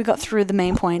 I think we got through the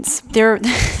main points. There's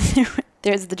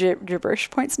the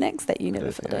gibberish points next that you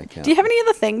never filled in. Do you have any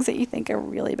other things that you think are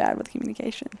really bad with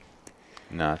communication?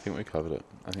 No, I think we covered it.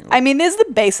 I mean, there's the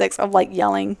basics of like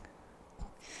yelling.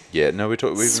 Yeah, no, we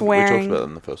talked about it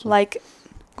in the first one. Like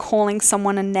calling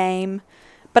someone a name.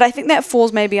 But I think that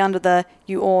falls maybe under the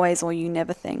you always or you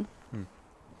never thing.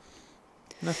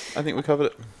 No, I think we covered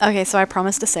it. Okay, so I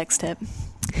promised a sex tip.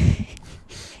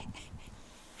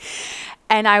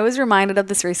 And I was reminded of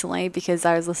this recently because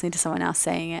I was listening to someone else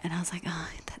saying it, and I was like, oh,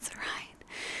 that's right.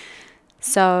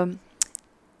 So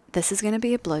this is going to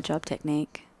be a blowjob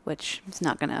technique, which is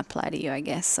not going to apply to you, I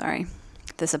guess. Sorry.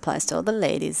 This applies to all the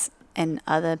ladies and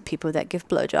other people that give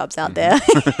blowjobs out there.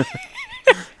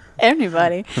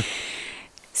 Everybody.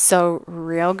 So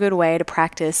real good way to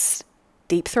practice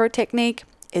deep throat technique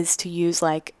is to use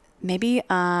like maybe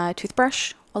a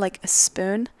toothbrush or like a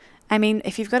spoon. I mean,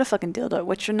 if you've got a fucking dildo,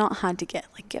 which are not hard to get,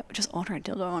 just order a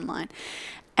dildo online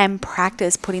and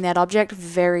practice putting that object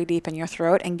very deep in your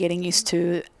throat and getting used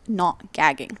to not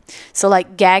gagging. So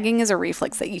like gagging is a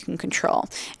reflex that you can control.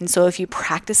 And so if you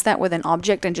practice that with an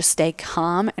object and just stay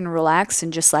calm and relaxed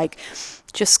and just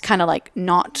kind of like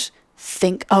not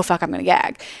think, oh fuck, I'm going to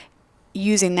gag.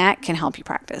 Using that can help you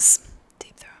practice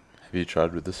deep throat. Have you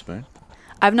tried with the spoon?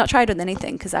 I've not tried with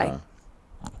anything because I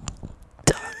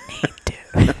don't need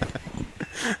to.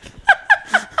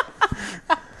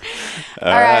 All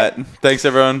right. Thanks,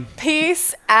 everyone.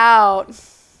 Peace out.